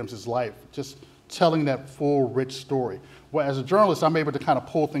Brother Williams's life, just telling that full, rich story. Well, as a journalist, I'm able to kind of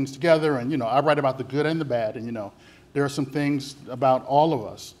pull things together, and I write about the good and the bad, and there are some things about all of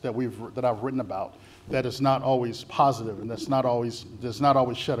us that I've written about that is not always positive, and does not always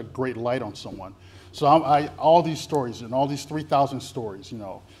shed a great light on someone. So all these stories and all these 3,000 stories,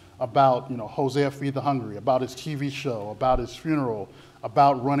 about Hosea Feed the Hungry, about his TV show, about his funeral,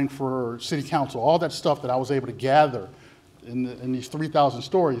 about running for city council, all that stuff that I was able to gather in these 3,000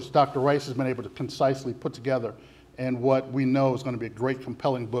 stories, Dr. Rice has been able to concisely put together in what we know is going to be a great,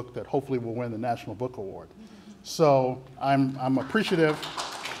 compelling book that hopefully will win the National Book Award. So I'm appreciative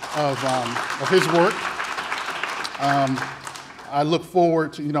of his work. I look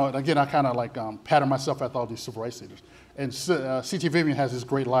forward to, and again, I kind of like pattern myself after all these civil rights leaders. And C.T. Vivian has this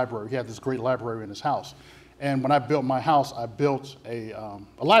great library. He had this great library in his house. And when I built my house, I built a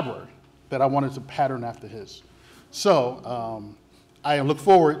library that I wanted to pattern after his. So I look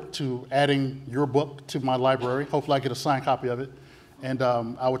forward to adding your book to my library. Hopefully I get a signed copy of it. And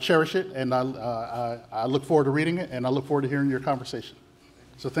I will cherish it, and I look forward to reading it, and I look forward to hearing your conversation.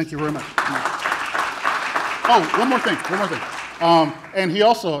 So thank you very much. Oh, one more thing. And he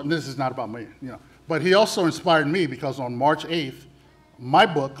also, and this is not about me, but he also inspired me because on March 8th, my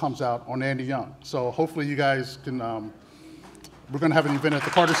book comes out on Andy Young. So hopefully you guys can, we're going to have an event at the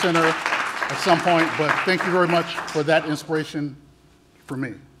Carter Center at some point, but thank you very much for that inspiration for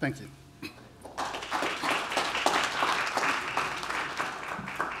me. Thank you.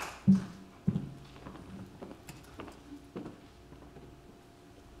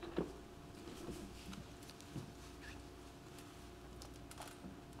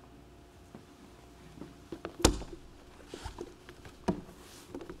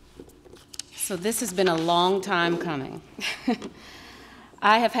 So this has been a long time coming.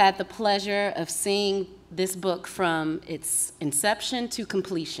 I have had the pleasure of seeing this book from its inception to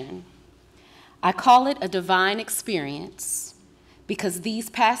completion. I call it a divine experience because these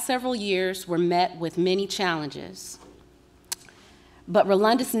past several years were met with many challenges. But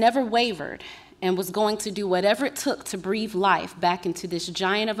Rolundus never wavered and was going to do whatever it took to breathe life back into this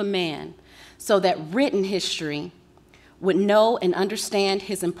giant of a man so that written history would know and understand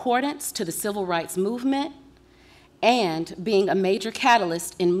his importance to the civil rights movement and being a major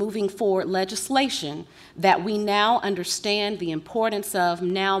catalyst in moving forward legislation that we now understand the importance of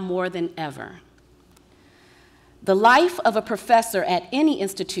now more than ever. The life of a professor at any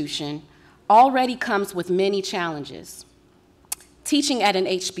institution already comes with many challenges. Teaching at an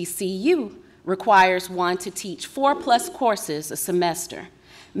HBCU requires one to teach 4+ courses a semester,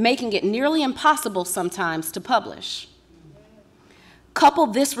 making it nearly impossible sometimes to publish. Couple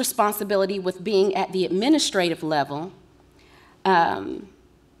this responsibility with being at the administrative level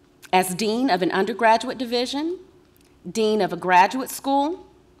as dean of an undergraduate division, dean of a graduate school,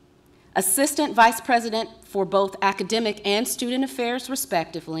 assistant vice president for both academic and student affairs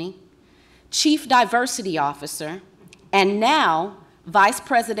respectively, chief diversity officer, and now vice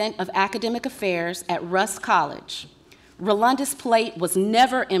president of academic affairs at Russ College. Rolundus' plate was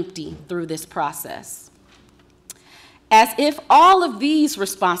never empty through this process. As if all of these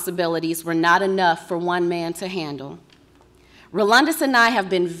responsibilities were not enough for one man to handle, Rolundus and I have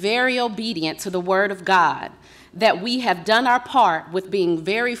been very obedient to the word of God that we have done our part with being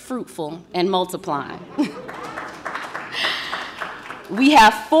very fruitful and multiplying. We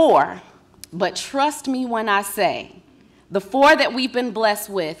have 4, but trust me when I say, the 4 that we've been blessed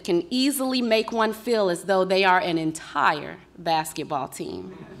with can easily make one feel as though they are an entire basketball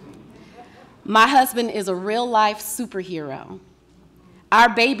team. My husband is a real-life superhero. Our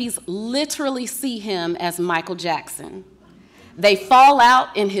babies literally see him as Michael Jackson. They fall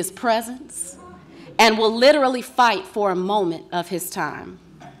out in his presence and will literally fight for a moment of his time.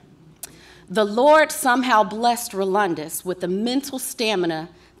 The Lord somehow blessed Rolundus with the mental stamina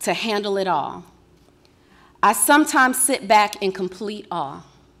to handle it all. I sometimes sit back in complete awe.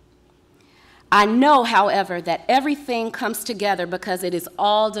 I know, however, that everything comes together because it is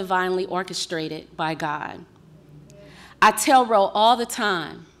all divinely orchestrated by God. I tell Ro all the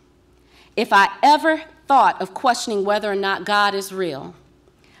time, if I ever thought of questioning whether or not God is real,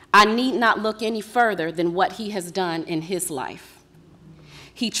 I need not look any further than what he has done in his life.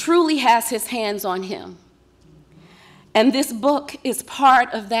 He truly has his hands on him. And this book is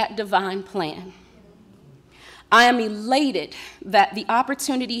part of that divine plan. I am elated that the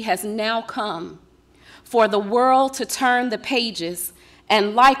opportunity has now come for the world to turn the pages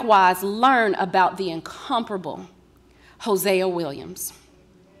and likewise learn about the incomparable Hosea Williams.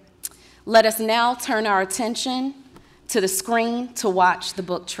 Let us now turn our attention to the screen to watch the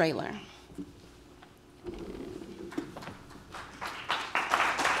book trailer.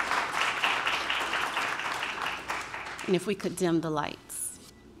 And if we could dim the lights.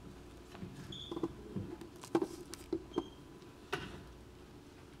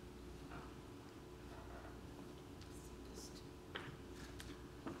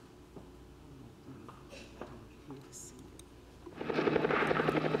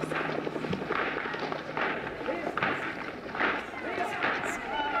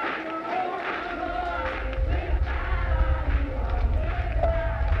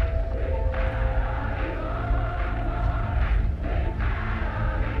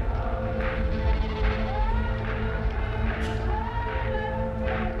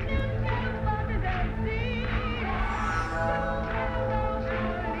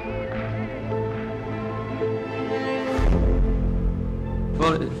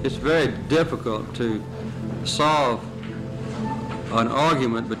 It's very difficult to solve an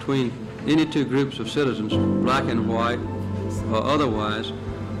argument between any 2 groups of citizens, black and white or otherwise,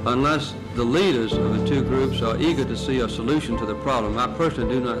 unless the leaders of the 2 groups are eager to see a solution to the problem. I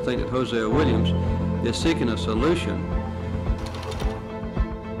personally do not think that Hosea Williams is seeking a solution.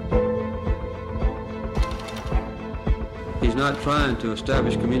 He's not trying to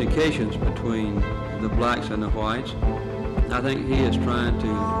establish communications between the blacks and the whites. I think he is trying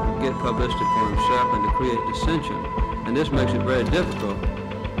to get publicity for himself and to create dissension. And this makes it very difficult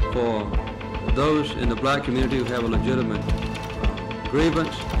for those in the black community who have a legitimate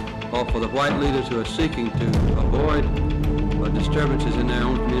grievance, or for the white leaders who are seeking to avoid disturbances in their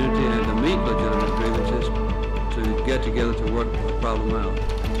own community and to meet legitimate grievances, to get together to work the problem out.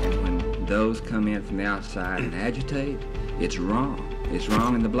 And when those come in from the outside and agitate, it's wrong. It's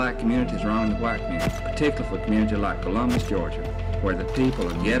wrong in the black community, it's wrong in the white community, particularly for a community like Columbus, Georgia, where the people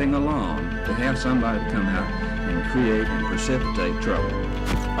are getting along, to have somebody come out and create and precipitate trouble.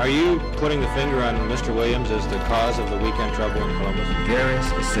 Are you putting the finger on Mr. Williams as the cause of the weekend trouble in Columbus? Very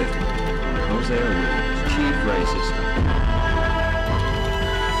specific. Hosea Williams, chief racist.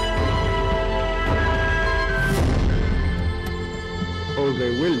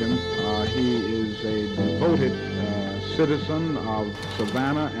 Hosea Williams, he is a devoted citizen of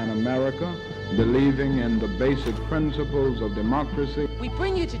Savannah and America, believing in the basic principles of democracy. We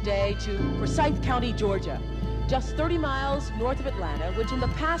bring you today to Forsyth County, Georgia, just 30 miles north of Atlanta, which in the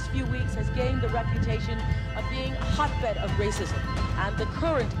past few weeks has gained the reputation of being a hotbed of racism and the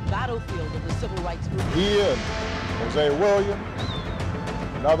current battlefield of the civil rights movement. He and Hosea Williams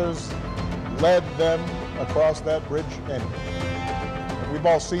and others led them across that bridge anyway. We've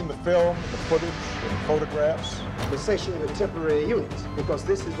all seen the film, the footage, and the photographs. The cessation of temporary units, because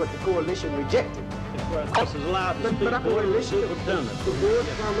this is what the coalition rejected. This is allowed to speak. But I want to listen to the board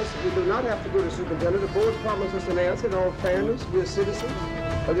promised, we do not have to go to the superintendent. The board promised us an answer in all fairness. We're citizens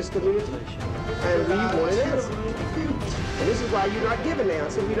of this community, and we want an answer. And this is why you're not giving an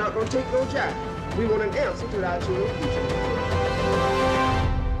answer. We're not going to take no job. We want an answer to our children's future.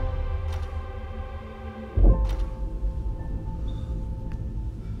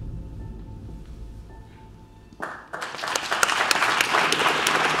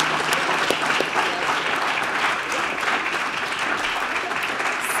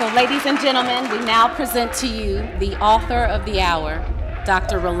 So, ladies and gentlemen, we now present to you the author of the hour,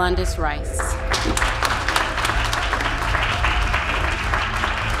 Dr. Rolundus Rice.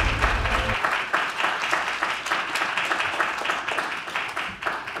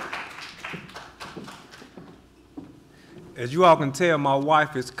 As you all can tell, my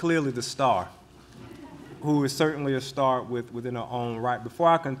wife is clearly the star, who is certainly a star within her own right. Before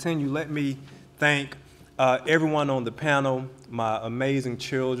I continue, let me thank everyone on the panel, my amazing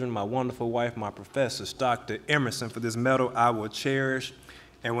children, my wonderful wife, my professors, Dr. Emerson, for this medal I will cherish.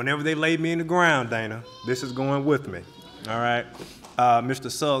 And whenever they lay me in the ground, Dana, this is going with me, all right?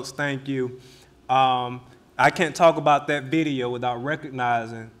 Mr. Suggs, thank you. I can't talk about that video without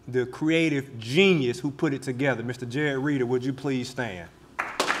recognizing the creative genius who put it together. Mr. Jared Reeder, would you please stand?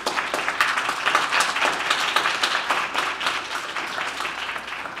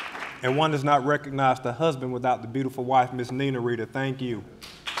 And one does not recognize the husband without the beautiful wife, Miss Nina Reeder. Thank you.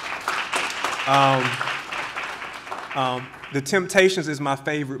 The Temptations is my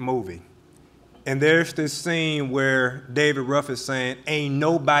favorite movie. And there's this scene where David Ruff is saying, "Ain't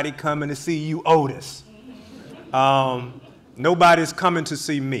nobody coming to see you, Otis." Nobody's coming to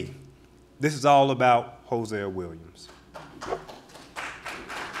see me. This is all about Hosea Williams.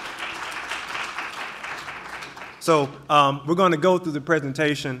 So we're going to go through the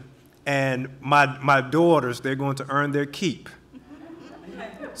presentation. And my daughters, they're going to earn their keep.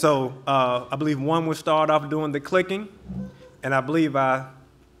 So I believe one will start off doing the clicking. And I believe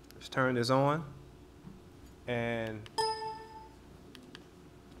let's turn this on. And,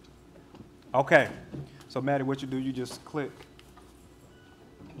 okay. So Maddie, what you do, you just click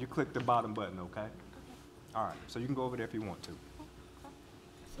the bottom button, okay? All right, so you can go over there if you want to.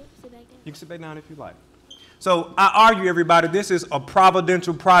 You can sit back down if you like. So I argue, everybody, this is a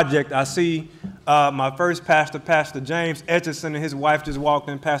providential project. I see my first pastor, Pastor James Etchison, and his wife just walked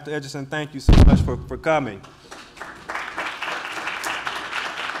in. Pastor Etchison, thank you so much for coming.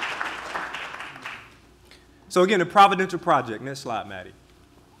 So again, a providential project. Next slide, Maddie.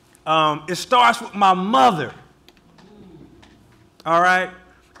 It starts with my mother. All right?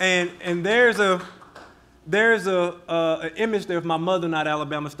 And there's an image there of my mother not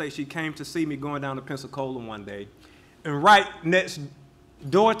Alabama State. She came to see me going down to Pensacola one day. And right next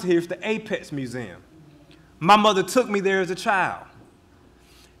door to here is the Apex Museum. My mother took me there as a child.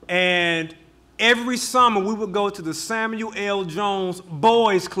 And every summer we would go to the Samuel L. Jones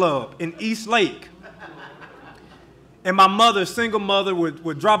Boys Club in East Lake. And my mother, single mother,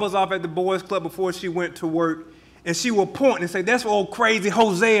 would drop us off at the Boys Club before she went to work. And she would point and say, "That's where old crazy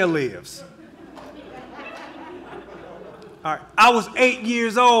Hosea lives." All right. I was 8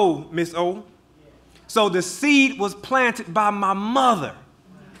 years old, Miss O. So the seed was planted by my mother.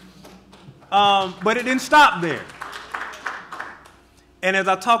 But it didn't stop there. And as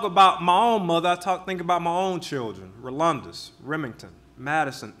I talk about my own mother, I think about my own children, Rolundus, Remington,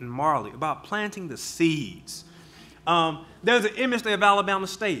 Madison, and Marley, about planting the seeds. There's an image there of Alabama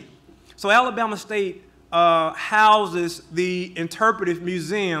State. So Alabama State houses the Interpretive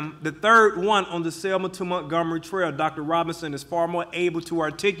Museum, the third one on the Selma to Montgomery Trail. Dr. Robinson is far more able to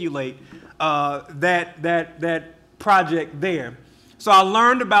articulate that project there. So I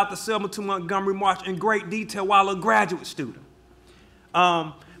learned about the Selma to Montgomery March in great detail while a graduate student.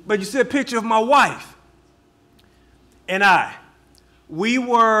 But you see a picture of my wife and I. We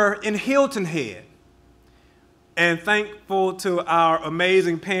were in Hilton Head, and thankful to our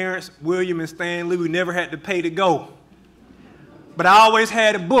amazing parents, William and Stanley, we never had to pay to go. But I always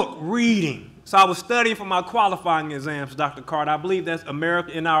had a book, reading. So I was studying for my qualifying exams, Dr. Carter. I believe that's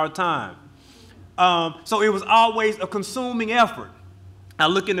America in our time. So it was always a consuming effort. I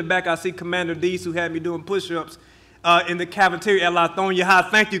look in the back, I see Commander Deese, who had me doing push-ups in the cafeteria at Lithonia High.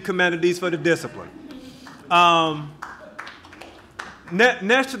 Thank you, Commander Deese, for the discipline.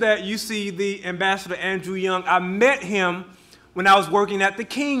 Next to that, you see the Ambassador Andrew Young. I met him when I was working at the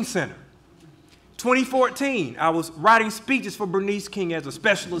King Center. 2014, I was writing speeches for Bernice King as a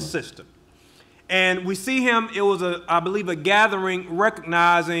special assistant. And we see him, it was, I believe, a gathering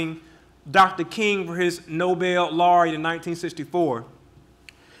recognizing Dr. King for his Nobel laureate in 1964.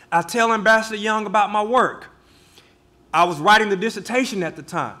 I tell Ambassador Young about my work. I was writing the dissertation at the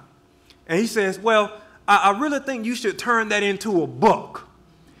time. And he says, well, I really think you should turn that into a book.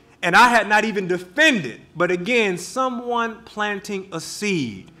 And I had not even defended, but again, someone planting a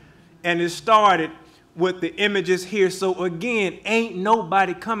seed. And it started with the images here. So again, ain't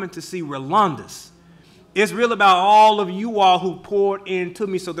nobody coming to see Rolundus. It's really about all of you all who poured into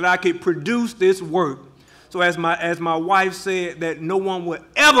me so that I could produce this work. So as my wife said, that no one will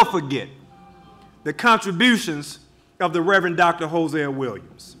ever forget the contributions of the Reverend Dr. Hosea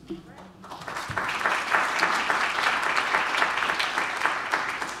Williams.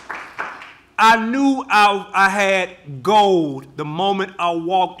 I knew I had gold the moment I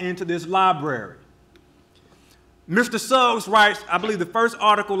walked into this library. Mr. Suggs writes, I believe the first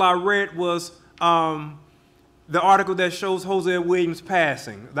article I read was the article that shows Hosea Williams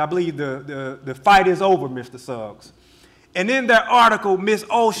passing. I believe the fight is over, Mr. Suggs. And in that article, Miss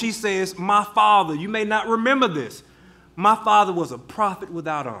O, she says, my father, you may not remember this, my father was a prophet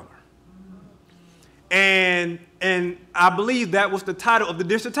without honor. And I believe that was the title of the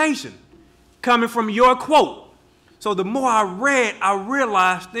dissertation, coming from your quote. So the more I read, I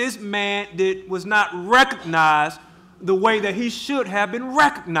realized this man was not recognized the way that he should have been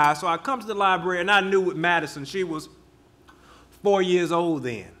recognized. So I come to the library, and I knew with Madison, she was 4 years old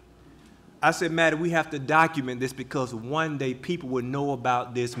then. I said, Maddie, we have to document this because one day people will know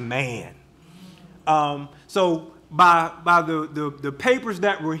about this man. So by the papers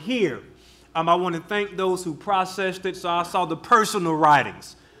that were here, I want to thank those who processed it. So I saw the personal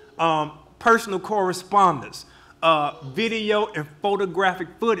writings, personal correspondence, video and photographic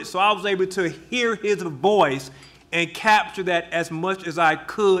footage. So I was able to hear his voice and capture that as much as I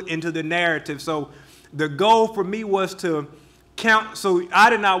could into the narrative. So the goal for me was to count. So I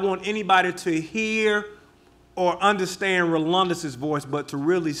did not want anybody to hear or understand Rolundus's voice, but to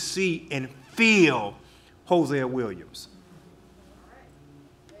really see and feel Hosea Williams.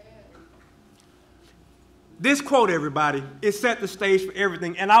 This quote, everybody, it set the stage for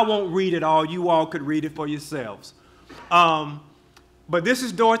everything, and I won't read it all. You all could read it for yourselves. But this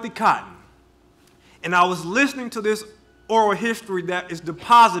is Dorothy Cotton, and I was listening to this oral history that is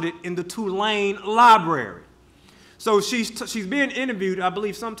deposited in the Tulane Library. So she's being interviewed, I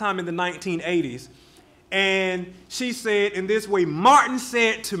believe, sometime in the 1980s, and she said in this way, Martin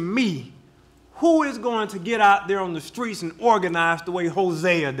said to me, who is going to get out there on the streets and organize the way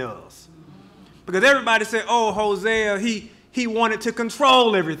Hosea does? Because everybody said, oh, Hosea, he wanted to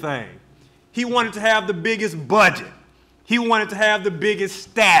control everything. He wanted to have the biggest budget. He wanted to have the biggest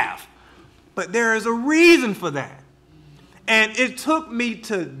staff. But there is a reason for that. And it took me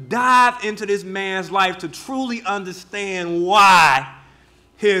to dive into this man's life to truly understand why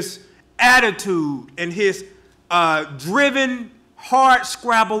his attitude and his driven,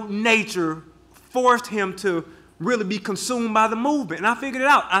 hard-scrabbled nature forced him to really be consumed by the movement. And I figured it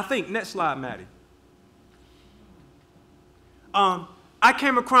out, I think. Next slide, Maddie. I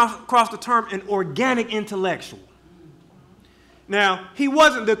came across the term an organic intellectual. Now, he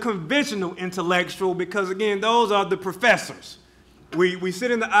wasn't the conventional intellectual because, again, those are the professors. We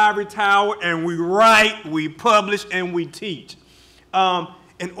sit in the ivory tower and we write, we publish, and we teach. An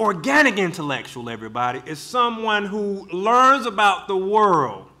organic intellectual, everybody, is someone who learns about the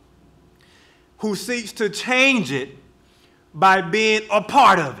world, who seeks to change it by being a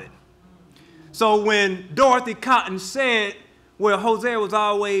part of it. So when Dorothy Cotton said, well, Hosea was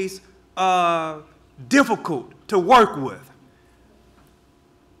always difficult to work with.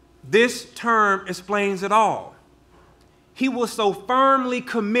 This term explains it all. He was so firmly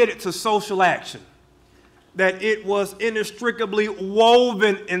committed to social action that it was inextricably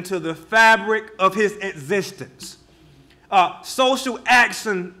woven into the fabric of his existence. Social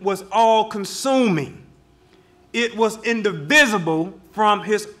action was all-consuming. It was indivisible from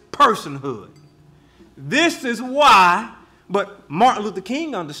his personhood. This is why, but Martin Luther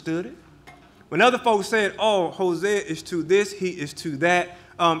King understood it. When other folks said, oh, Hosea is to this, he is to that,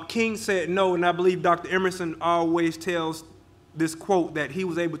 King said no, and I believe Dr. Emerson always tells this quote that he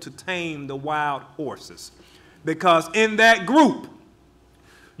was able to tame the wild horses. Because in that group,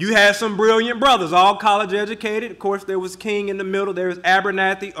 you had some brilliant brothers, all college educated. Of course, there was King in the middle. There was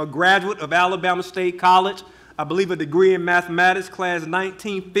Abernathy, a graduate of Alabama State College, I believe a degree in mathematics, class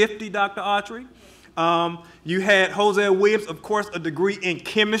 1950, Dr. Autry. You had Hosea Williams, of course, a degree in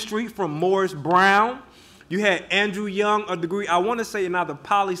chemistry from Morris Brown. You had Andrew Young, a degree, I want to say, in either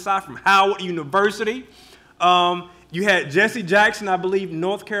poli-sci from Howard University. You had Jesse Jackson, I believe,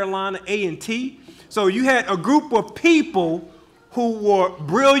 North Carolina A&T. So you had a group of people who were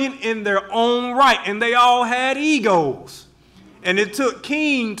brilliant in their own right, and they all had egos. And it took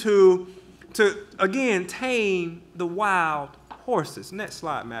King to again, tame the wild horses. Next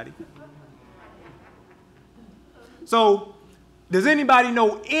slide, Maddie. So, does anybody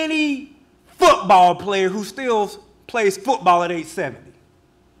know any football player who still plays football at age 70?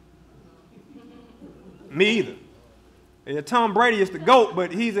 Me either. Yeah, Tom Brady is the GOAT,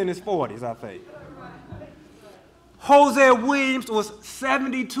 but he's in his 40s, I think. Hosea Williams was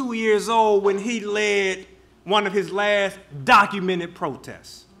 72 years old when he led one of his last documented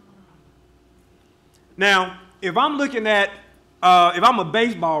protests. Now, if I'm looking at, if I'm a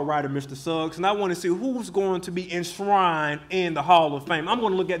baseball writer, Mr. Suggs, and I want to see who's going to be enshrined in the Hall of Fame, I'm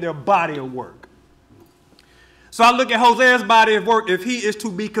going to look at their body of work. So I look at Hosea's body of work if he is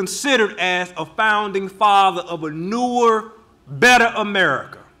to be considered as a founding father of a newer, better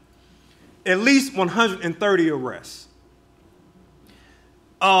America. At least 130 arrests.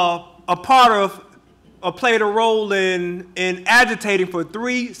 Played a role in agitating for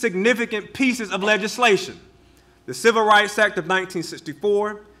 3 significant pieces of legislation. The Civil Rights Act of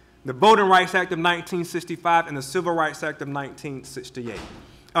 1964, the Voting Rights Act of 1965, and the Civil Rights Act of 1968.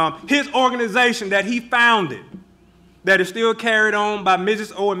 His organization that he founded, that is still carried on by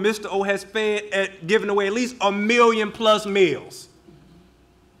Mrs. O and Mr. O, has given away at least 1 million+ meals.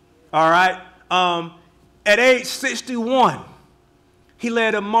 All right? At age 61, he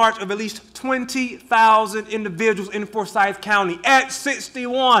led a march of at least 20,000 individuals in Forsyth County at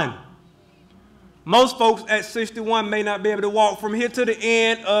 61. Most folks at 61 may not be able to walk from here to the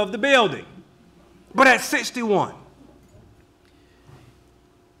end of the building, but at 61.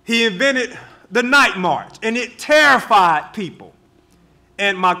 He invented the night march, and it terrified people.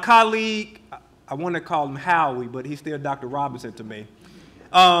 And my colleague, I want to call him Howie, but he's still Dr. Robinson to me.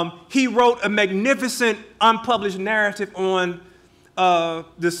 He wrote a magnificent unpublished narrative on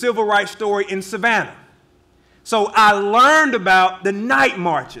the civil rights story in Savannah. So I learned about the night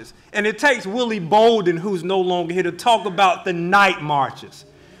marches. And it takes Willie Bolden, who's no longer here, to talk about the night marches.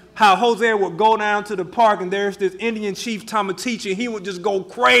 How Hosea would go down to the park and there's this Indian chief Tamatichi, and he would just go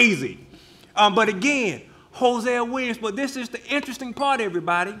crazy. But again, Hosea Williams, but this is the interesting part,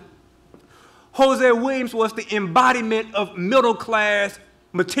 everybody. Hosea Williams was the embodiment of middle-class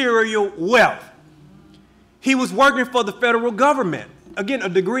material wealth. He was working for the federal government, again, a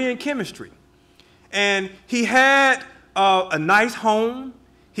degree in chemistry. And he had a nice home.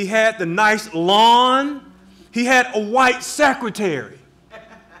 He had the nice lawn. He had a white secretary.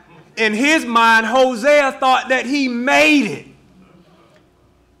 In his mind, Hosea thought that he made it.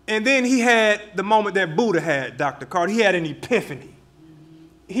 And then he had the moment that Buddha had, Dr. Carter. He had an epiphany.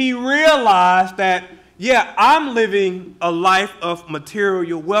 He realized that, yeah, I'm living a life of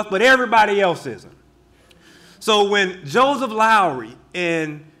material wealth, but everybody else isn't. So when Joseph Lowry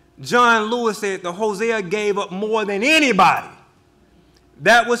and John Lewis said that Hosea gave up more than anybody,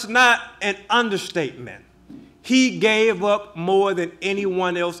 that was not an understatement. He gave up more than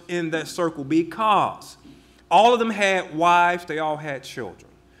anyone else in that circle because all of them had wives, they all had children.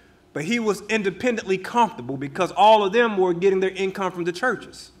 But he was independently comfortable because all of them were getting their income from the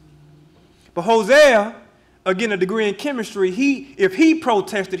churches. But Hosea, again, a degree in chemistry, if he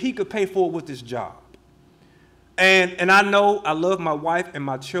protested, he could pay for it with his job. And I know I love my wife and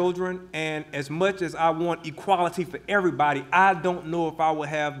my children, and as much as I want equality for everybody, I don't know if I would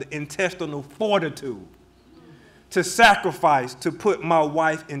have the intestinal fortitude to sacrifice to put my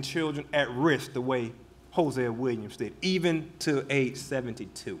wife and children at risk the way Hosea Williams did, even to age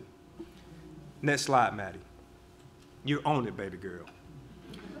 72. Next slide, Maddie. You own it, baby girl.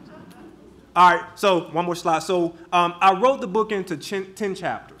 All right, so one more slide. So I wrote the book into 10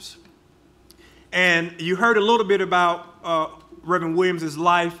 chapters. And you heard a little bit about Reverend Williams'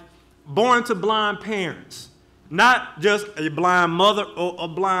 life. Born to blind parents. Not just a blind mother or a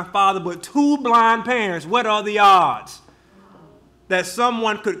blind father, but 2 blind parents. What are the odds that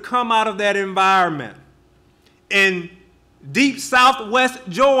someone could come out of that environment in deep southwest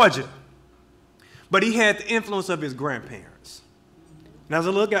Georgia? But he had the influence of his grandparents. And as I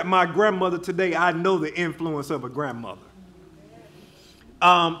look at my grandmother today, I know the influence of a grandmother.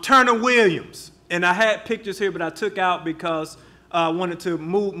 Turner Williams. And I had pictures here, but I took out because I wanted to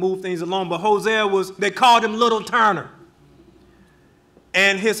move things along. But Hosea they called him Little Turner.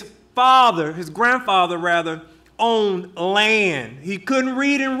 And his grandfather rather, owned land. He couldn't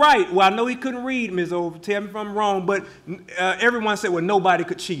read and write. Well, I know he couldn't read, Ms. Over. Tell me if I'm wrong, but everyone said, well, nobody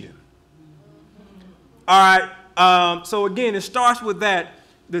could cheat him. All right, so again, it starts with that.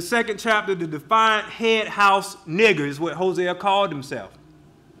 The second chapter, the defiant head house nigger is what Hosea called himself.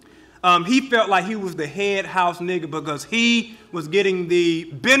 He felt like he was the head house nigger because he was getting the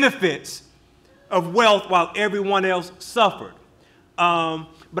benefits of wealth while everyone else suffered.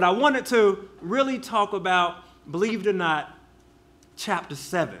 But I wanted to really talk about, believe it or not, chapter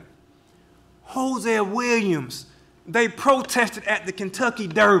 7. Hosea Williams, they protested at the Kentucky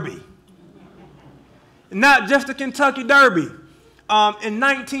Derby. Not just the Kentucky Derby. In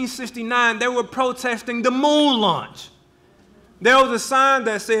 1969, they were protesting the moon launch. There was a sign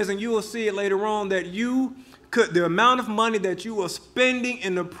that says, and you will see it later on, that the amount of money that you are spending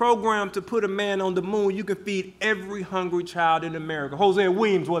in the program to put a man on the moon, you can feed every hungry child in America. Hosea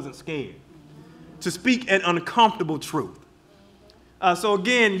Williams wasn't scared to speak an uncomfortable truth. So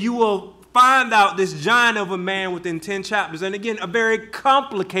again, you will find out this giant of a man within 10 chapters. And again, a very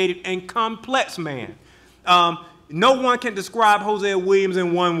complicated and complex man. No one can describe Hosea Williams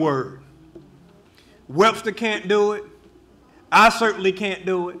in one word. Webster can't do it. I certainly can't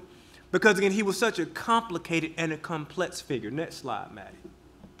do it. Because again, he was such a complicated and a complex figure. Next slide, Maddie.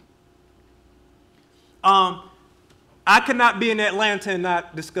 I cannot be in Atlanta and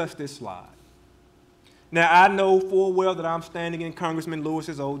not discuss this slide. Now, I know full well that I'm standing in Congressman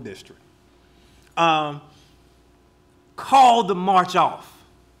Lewis's old district. Call the march off.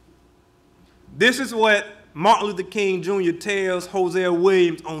 This is what Martin Luther King Jr. tells Hosea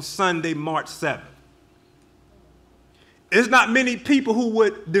Williams on Sunday, March 7th. There's not many people who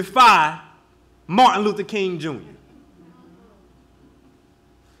would defy Martin Luther King Jr.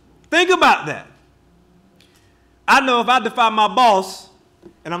 Think about that. I know if I defy my boss,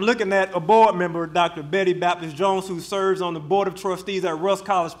 and I'm looking at a board member, Dr. Betty Baptist Jones, who serves on the Board of Trustees at Russ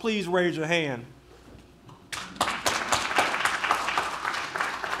College, please raise your hand.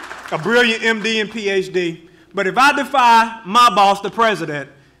 A brilliant MD and PhD. But if I defy my boss, the president,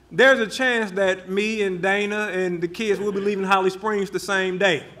 there's a chance that me and Dana and the kids will be leaving Holly Springs the same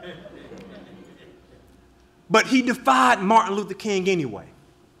day. But he defied Martin Luther King anyway.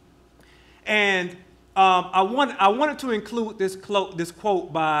 And I wanted to include this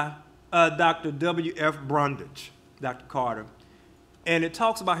quote by Dr. W.F. Brundage, Dr. Carter. And it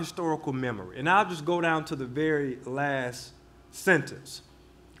talks about historical memory. And I'll just go down to the very last sentence.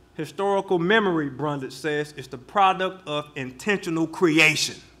 Historical memory, Brundage says, is the product of intentional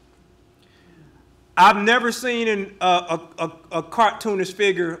creation. I've never seen a cartoonish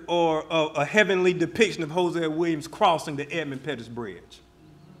figure or a heavenly depiction of Hosea Williams crossing the Edmund Pettus Bridge.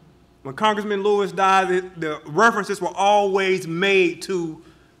 When Congressman Lewis died, the references were always made to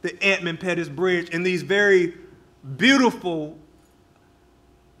the Edmund Pettus Bridge in these very beautiful,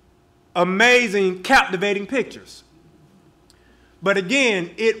 amazing, captivating pictures. But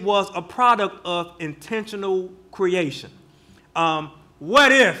again, it was a product of intentional creation.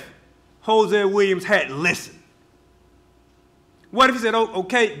 What if Hosea Williams had listened? What if he said, oh,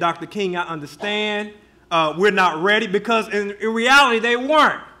 okay, Dr. King, I understand. We're not ready, because in reality, they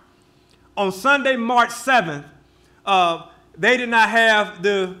weren't. On Sunday, March 7th, they did not have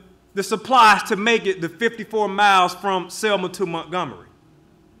the supplies to make it the 54 miles from Selma to Montgomery.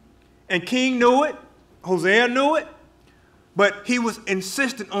 And King knew it. Hosea knew it. But he was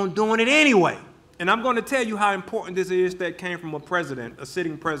insistent on doing it anyway. And I'm going to tell you how important this is that came from a president, a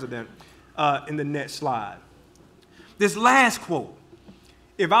sitting president, in the next slide. This last quote,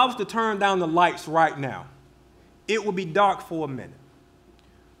 if I was to turn down the lights right now, it would be dark for a minute.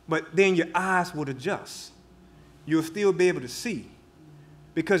 But then your eyes would adjust. You'll still be able to see.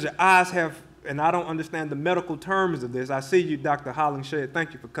 Because your eyes have, and I don't understand the medical terms of this. I see you, Dr. Hollingshed.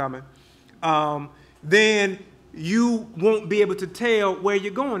 Thank you for coming. Then you won't be able to tell where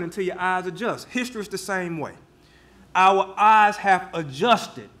you're going until your eyes adjust. History is the same way. our eyes have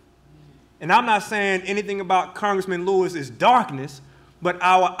adjusted. And I'm not saying anything about Congressman Lewis is darkness, but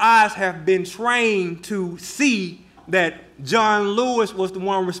our eyes have been trained to see that John Lewis was the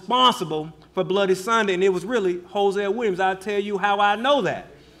one responsible for Bloody Sunday, and it was really Hosea Williams. I'll tell you how I know that.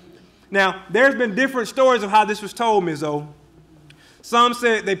 Now, there's been different stories of how this was told, Ms. O. Some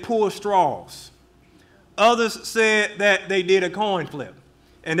said they pulled straws. Others said that they did a coin flip.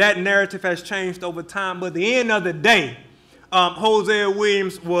 And that narrative has changed over time. But at the end of the day, Hosea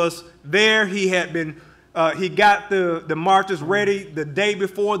Williams was there. He had been, he got the marchers ready the day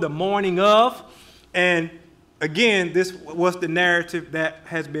before, the morning of. And again, this was the narrative that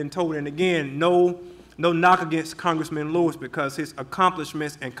has been told. And again, no knock against Congressman Lewis, because his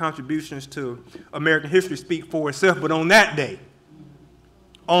accomplishments and contributions to American history speak for itself. But on that day,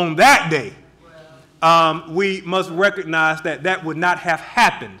 we must recognize that that would not have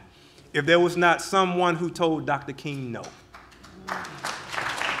happened if there was not someone who told Dr. King no.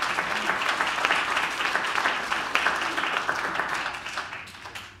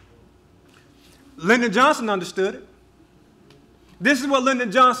 Lyndon Johnson understood it. This is what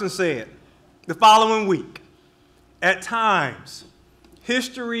Lyndon Johnson said the following week. At times,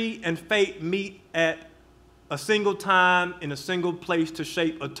 history and fate meet at a single time in a single place to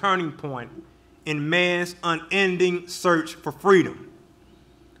shape a turning point in man's unending search for freedom.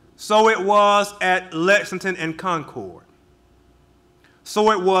 So it was at Lexington and Concord. So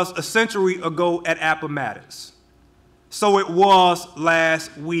it was a century ago at Appomattox. So it was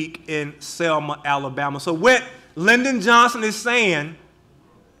last week in Selma, Alabama. So what Lyndon Johnson is saying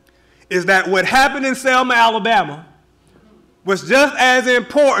is that what happened in Selma, Alabama was just as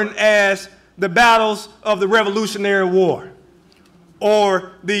important as the battles of the Revolutionary War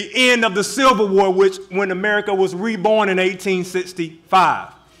or the end of the Civil War, when America was reborn in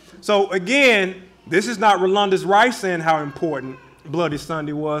 1865. So again, this is not Rolundus Rice saying how important Bloody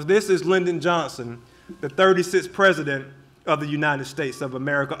Sunday was. This is Lyndon Johnson, the 36th president of the United States of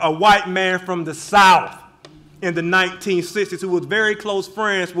America, a white man from the South in the 1960s who was very close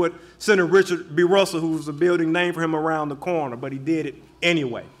friends with Senator Richard B. Russell, who was a building named for him around the corner, but he did it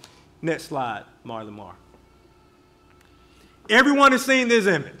anyway. Next slide, Marley Marr. Everyone has seen this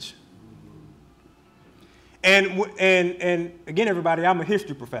image. And again, everybody, I'm a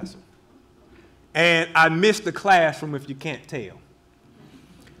history professor. And I missed the classroom if you can't tell.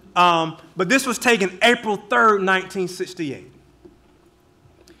 But this was taken April 3rd, 1968.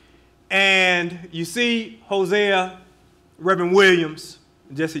 And you see Hosea, Reverend Williams,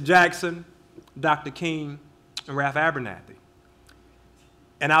 Jesse Jackson, Dr. King, and Ralph Abernathy.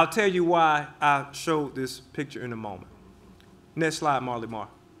 And I'll tell you why I showed this picture in a moment. Next slide, Marley Marr.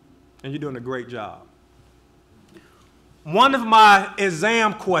 And you're doing a great job. One of my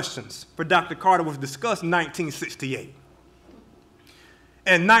exam questions for Dr. Carter was discussed in 1968.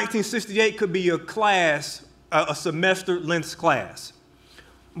 And 1968 could be a class, a semester-length class.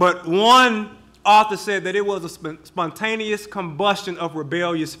 But one author said that it was a spontaneous combustion of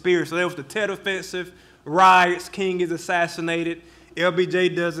rebellious spirits. So there was the Tet Offensive, riots, King is assassinated,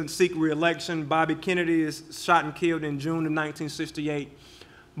 LBJ doesn't seek re-election, Bobby Kennedy is shot and killed in June of 1968.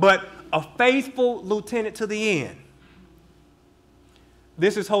 But a faithful lieutenant to the end.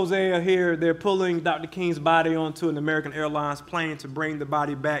 This is Hosea here. They're pulling Dr. King's body onto an American Airlines plane to bring the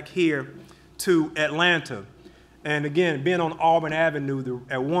body back here to Atlanta. And again, being on Auburn Avenue,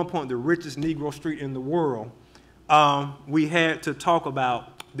 at one point the richest Negro street in the world, we had to talk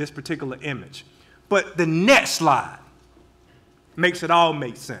about this particular image. But the next slide makes it all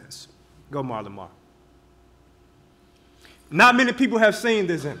make sense. Go, Marley Marr. Not many people have seen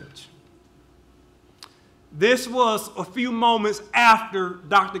this image. This was a few moments after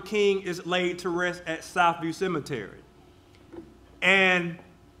Dr. King is laid to rest at Southview Cemetery. And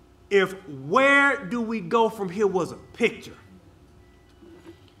if where do we go from here was a picture,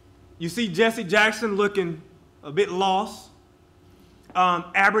 you see Jesse Jackson looking a bit lost,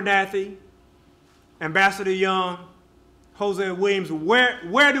 Abernathy, Ambassador Young, Hosea Williams.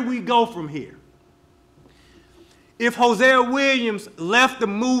 Where do we go from here? If Hosea Williams left the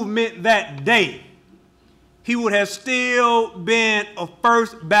movement that day, he would have still been a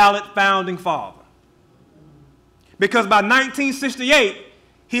first ballot founding father. Because by 1968,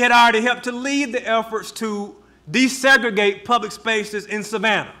 he had already helped to lead the efforts to desegregate public spaces in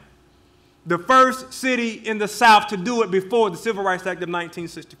Savannah, the first city in the South to do it before the Civil Rights Act of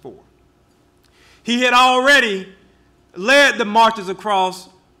 1964. He had already led the marches across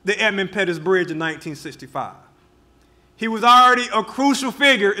the Edmund Pettus Bridge in 1965. He was already a crucial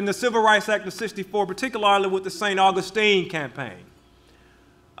figure in the Civil Rights Act of 64, particularly with the St. Augustine campaign.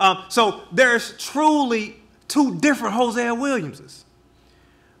 So there's truly two different Hosea Williamses.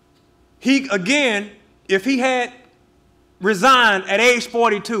 He, again, if he had resigned at age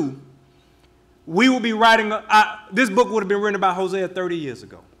 42, we would be writing, this book would have been written about Hosea 30 years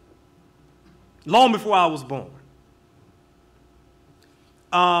ago, long before I was born.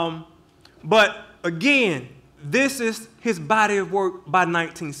 But again, this is his body of work by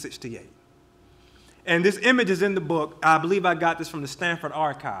 1968. And this image is in the book. I believe I got this from the Stanford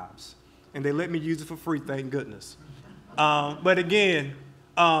Archives, and they let me use it for free, thank goodness. But again,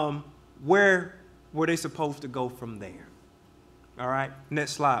 where were they supposed to go from there? All right,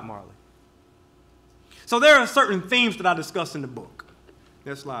 next slide, Marley. So there are certain themes that I discuss in the book.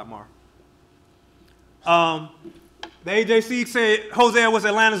 Next slide, Mar. The AJC said Hosea was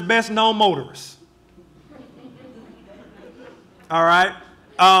Atlanta's best known motorist. All right.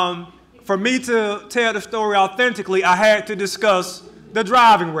 For me to tell the story authentically, I had to discuss the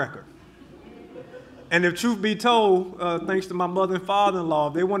driving record. And if truth be told, thanks to my mother and father-in-law,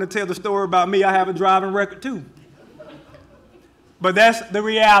 if they want to tell the story about me, I have a driving record too. But that's the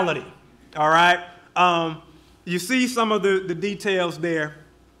reality, all right? You see some of the details there.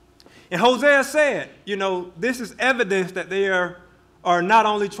 And Hosea said, you know, this is evidence that they are not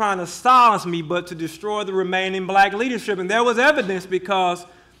only trying to silence me, but to destroy the remaining black leadership. And there was evidence because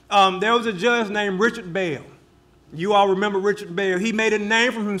there was a judge named Richard Bell. You all remember Richard Bell. He made a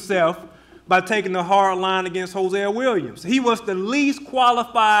name for himself by taking the hard line against Hosea Williams. He was the least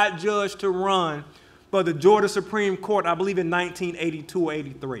qualified judge to run for the Georgia Supreme Court, I believe in 1982 or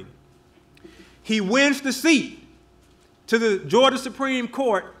 83. He wins the seat to the Georgia Supreme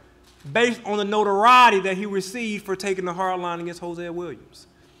Court based on the notoriety that he received for taking the hard line against Hosea Williams.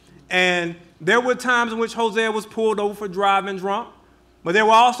 And there were times in which Hosea was pulled over for driving drunk, but there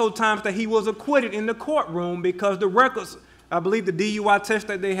were also times that he was acquitted in the courtroom because the records, I believe the DUI test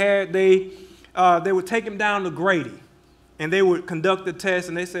that they had, they would take him down to Grady, and they would conduct the test,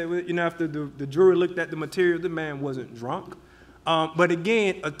 and they said, well, you know, after the jury looked at the material, the man wasn't drunk. But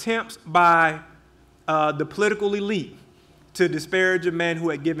again, attempts by the political elite to disparage a man who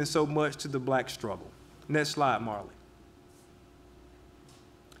had given so much to the black struggle. Next slide, Marley.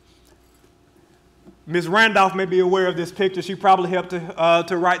 Ms. Randolph may be aware of this picture. She probably helped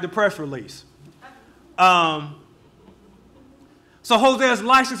to write the press release. So Hosea's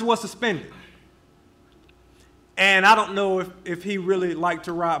license was suspended. And I don't know if he really liked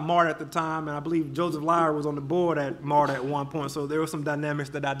to ride MART at the time, and I believe Joseph Lyer was on the board at MART at one point, so there were some dynamics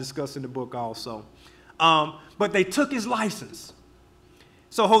that I discussed in the book also. But they took his license.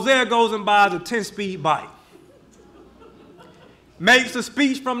 So Hosea goes and buys a 10-speed bike, makes a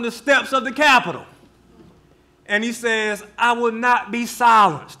speech from the steps of the Capitol, and he says, I will not be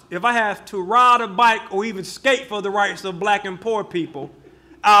silenced. If I have to ride a bike or even skate for the rights of black and poor people,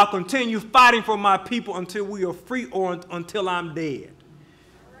 I'll continue fighting for my people until we are free or until I'm dead.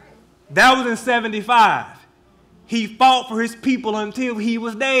 That was in 75. He fought for his people until he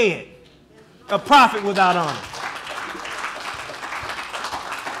was dead. A prophet without honor.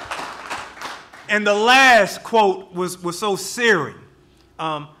 And the last quote was so searing.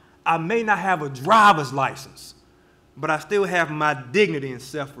 I may not have a driver's license, but I still have my dignity and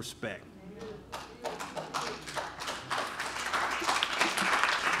self-respect.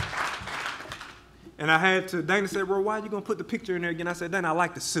 And I had to, Dana said, well, why are you going to put the picture in there again? I said, Dana, I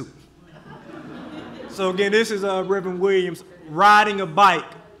like the suit. So again, this is Reverend Williams riding a bike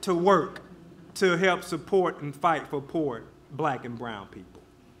to work to help support and fight for poor black and brown people.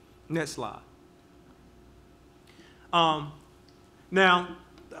 Next slide. Now,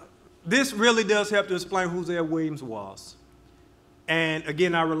 this really does help to explain who Hosea Williams was. And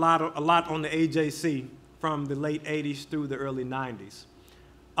again, I relied a lot on the AJC from the late 80s through the early 90s.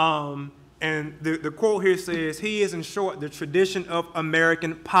 And the quote here says, he is, in short, the tradition of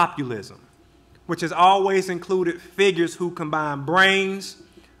American populism, which has always included figures who combine brains,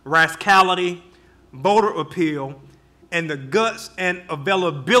 rascality, voter appeal, and the guts and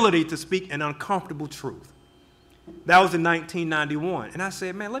availability to speak an uncomfortable truth. That was in 1991. And I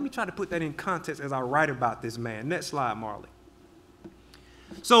said, man, let me try to put that in context as I write about this man. Next slide, Marley.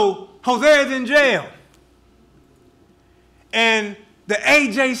 So Hosea is in jail. And the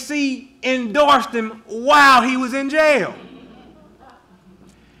AJC endorsed him while he was in jail.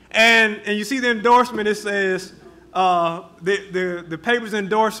 And you see the endorsement, it says, the paper's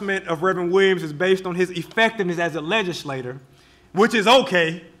endorsement of Reverend Williams is based on his effectiveness as a legislator, which is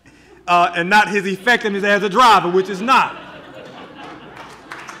okay, and not his effectiveness as a driver, which is not.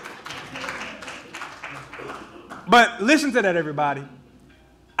 But listen to that, everybody.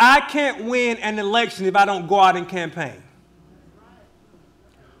 I can't win an election if I don't go out and campaign.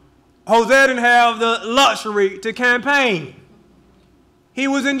 Hosea didn't have the luxury to campaign. He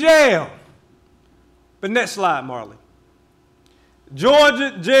was in jail. But next slide, Marley.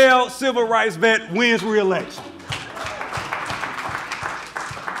 Georgia jail civil rights vet wins re-election.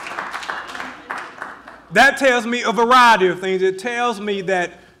 That tells me a variety of things. It tells me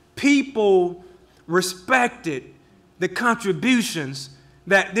that people respected the contributions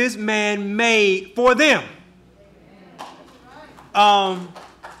that this man made for them.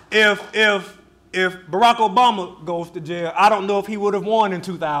 If Barack Obama goes to jail, I don't know if he would have won in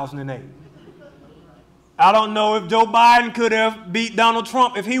 2008. I don't know if Joe Biden could have beat Donald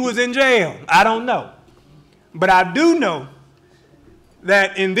Trump if he was in jail. I don't know. But I do know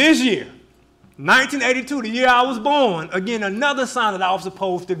that in this year, 1982, the year I was born, again, another sign that I was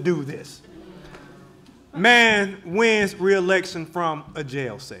supposed to do this. Man wins re-election from a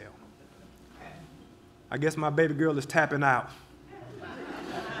jail cell. I guess my baby girl is tapping out.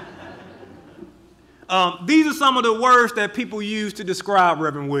 These are some of the words that people use to describe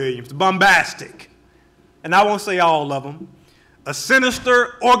Reverend Williams. Bombastic. And I won't say all of them. A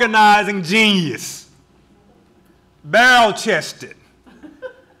sinister organizing genius. Barrel-chested.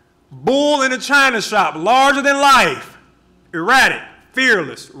 Bull in a china shop, larger than life. Erratic,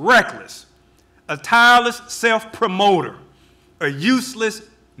 fearless, reckless. A tireless self-promoter. A useless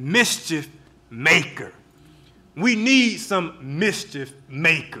mischief maker. We need some mischief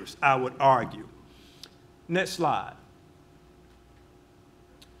makers, I would argue. Next slide.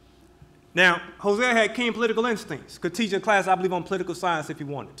 Now, Hosea had keen political instincts, could teach a class, I believe, on political science if he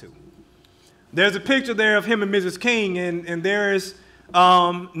wanted to. There's a picture there of him and Mrs. King, and there is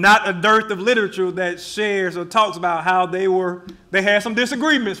not a dearth of literature that shares or talks about how they had some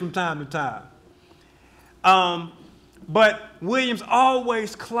disagreements from time to time. But Williams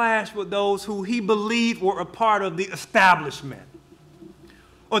always clashed with those who he believed were a part of the establishment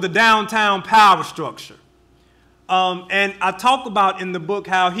or the downtown power structure. And I talk about in the book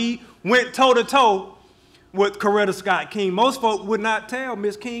how he went toe-to-toe with Coretta Scott King. Most folk would not tell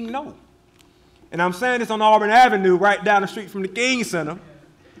Miss King no. And I'm saying this on Auburn Avenue, right down the street from the King Center.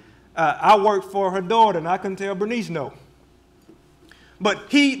 I worked for her daughter, and I couldn't tell Bernice no. But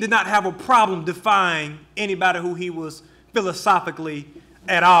he did not have a problem defying anybody who he was philosophically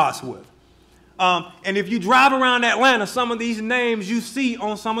at odds with. And if you drive around Atlanta, some of these names you see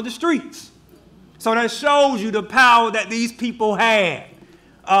on some of the streets. So that shows you the power that these people had.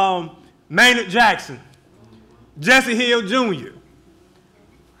 Maynard Jackson, Jesse Hill Jr.,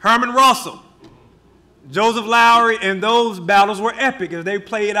 Herman Russell, Joseph Lowry, and those battles were epic as they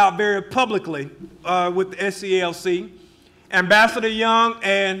played out very publicly with the SCLC. Ambassador Young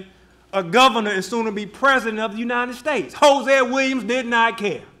and a governor and soon to be president of the United States. Hosea Williams did not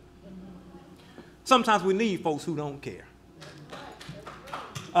care. Sometimes we need folks who don't care.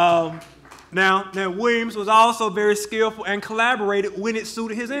 Now, Williams was also very skillful and collaborated when it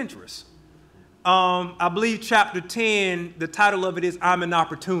suited his interests. I believe chapter 10, the title of it is I'm an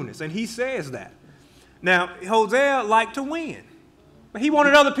Opportunist, and he says that. Now, Hosea liked to win, but he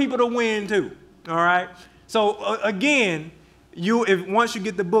wanted other people to win too, all right? So, again, once you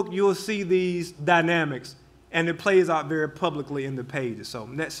get the book, you'll see these dynamics, and it plays out very publicly in the pages. So,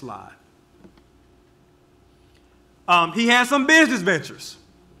 next slide. He had some business ventures.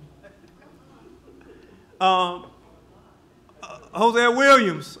 Hosea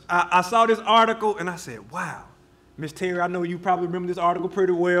Williams, I saw this article and I said, wow, Miss Terry, I know you probably remember this article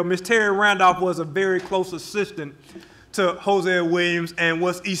pretty well. Miss Terry Randolph was a very close assistant to Hosea Williams and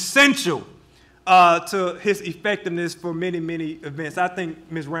was essential to his effectiveness for many, many events. I think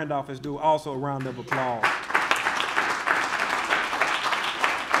Ms. Randolph is due also a round of applause.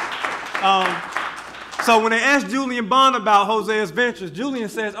 So when they asked Julian Bond about Hosea's ventures, Julian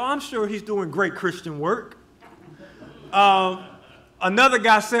says, oh, I'm sure he's doing great Christian work. Another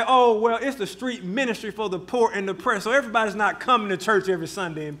guy said, oh, well, it's the street ministry for the poor and the oppressed, so everybody's not coming to church every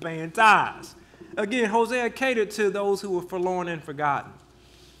Sunday and paying tithes. Again, Hosea catered to those who were forlorn and forgotten.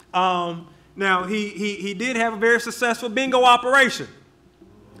 Now, he did have a very successful bingo operation.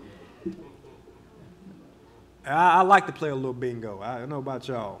 I like to play a little bingo. I don't know about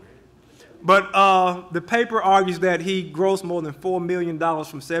y'all. But the paper argues that he grossed more than $4 million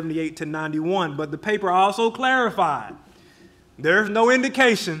from 78 to 91. But the paper also clarified there's no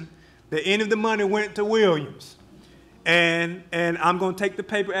indication that any of the money went to Williams. And I'm going to take the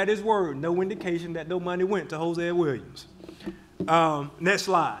paper at his word. No indication that no money went to Hosea Williams. Next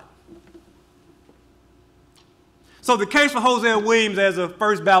slide. So the case for Hosea Williams as a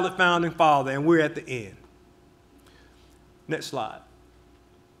first ballot founding father, and we're at the end. Next slide.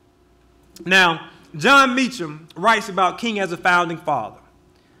 Now, John Meacham writes about King as a founding father.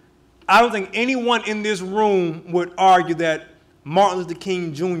 I don't think anyone in this room would argue that Martin Luther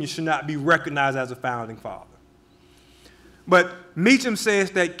King Jr. should not be recognized as a founding father. But Meacham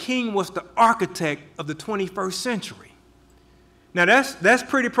says that King was the architect of the 21st century. Now that's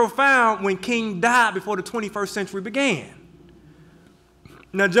pretty profound when King died before the 21st century began.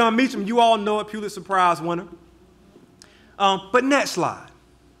 Now, John Meacham, you all know it, Pulitzer Prize winner. But next slide.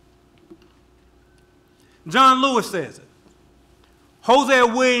 John Lewis says it. Hosea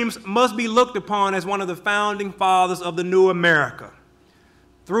Williams must be looked upon as one of the founding fathers of the new America.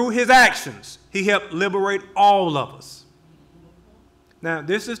 Through his actions, he helped liberate all of us. Now,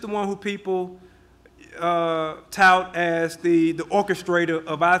 this is the one who people tout as the orchestrator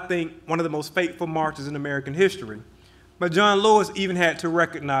of, I think, one of the most fateful marches in American history. But John Lewis even had to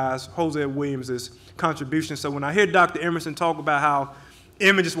recognize Hosea Williams' contribution. So when I hear Dr. Emerson talk about how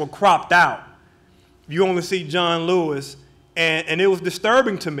images were cropped out, you only see John Lewis, and it was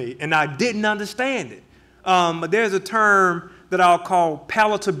disturbing to me, and I didn't understand it. But there's a term that I'll call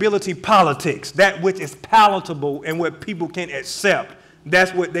palatability politics, that which is palatable and what people can accept.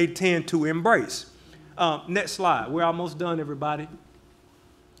 That's what they tend to embrace. Next slide. We're almost done, everybody.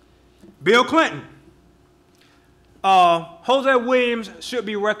 Bill Clinton. Hosea Williams should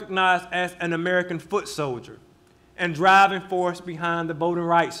be recognized as an American foot soldier and driving force behind the Voting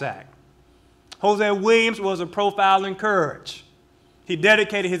Rights Act. Hosea Williams was a profile in courage. He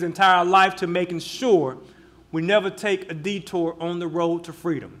dedicated his entire life to making sure we never take a detour on the road to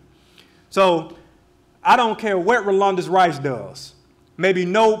freedom. So I don't care what Rolundus Rice does. Maybe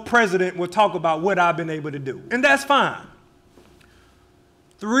no president will talk about what I've been able to do, and that's fine.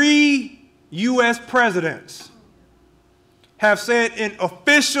 3 U.S. presidents have said in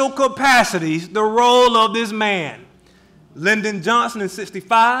official capacities the role of this man. Lyndon Johnson in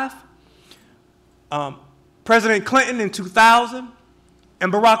 '65, President Clinton in 2000,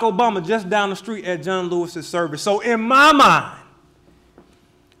 and Barack Obama just down the street at John Lewis's service. So in my mind,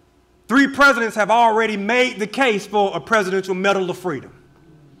 3 presidents have already made the case for a Presidential Medal of Freedom.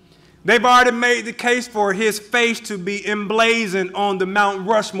 They've already made the case for his face to be emblazoned on the Mount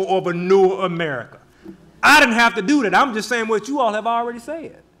Rushmore of a new America. I didn't have to do that. I'm just saying what you all have already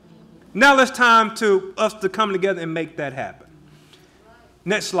said. Now it's time for us to come together and make that happen.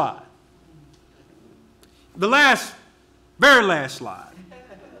 Next slide. The very last slide.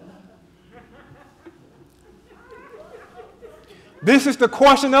 This is the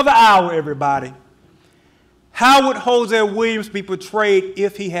question of the hour, everybody. How would Hosea Williams be portrayed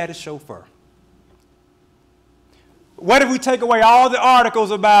if he had a chauffeur? What if we take away all the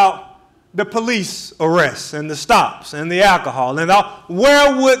articles about the police arrests and the stops and the alcohol and all?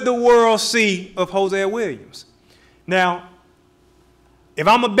 Where would the world see of Hosea Williams? Now, if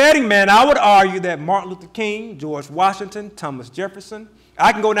I'm a betting man, I would argue that Martin Luther King, George Washington, Thomas Jefferson,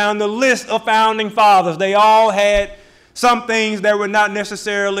 I can go down the list of founding fathers. They all had some things that were not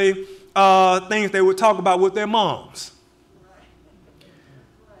necessarily things they would talk about with their moms.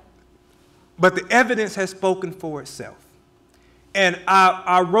 But the evidence has spoken for itself. And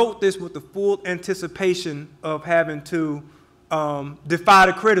I wrote this with the full anticipation of having to defy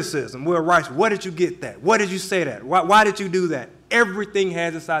the criticism. Well, Rice, where did you get that? What did you say that? Why did you do that? Everything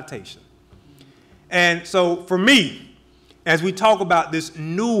has a citation. And so for me, as we talk about this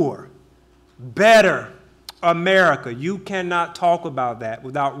newer, better America, you cannot talk about that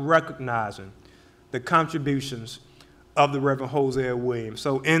without recognizing the contributions of the Reverend Hosea Williams.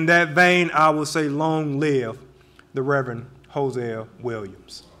 So in that vein, I will say long live the Reverend Hosea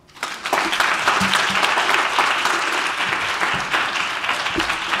Williams.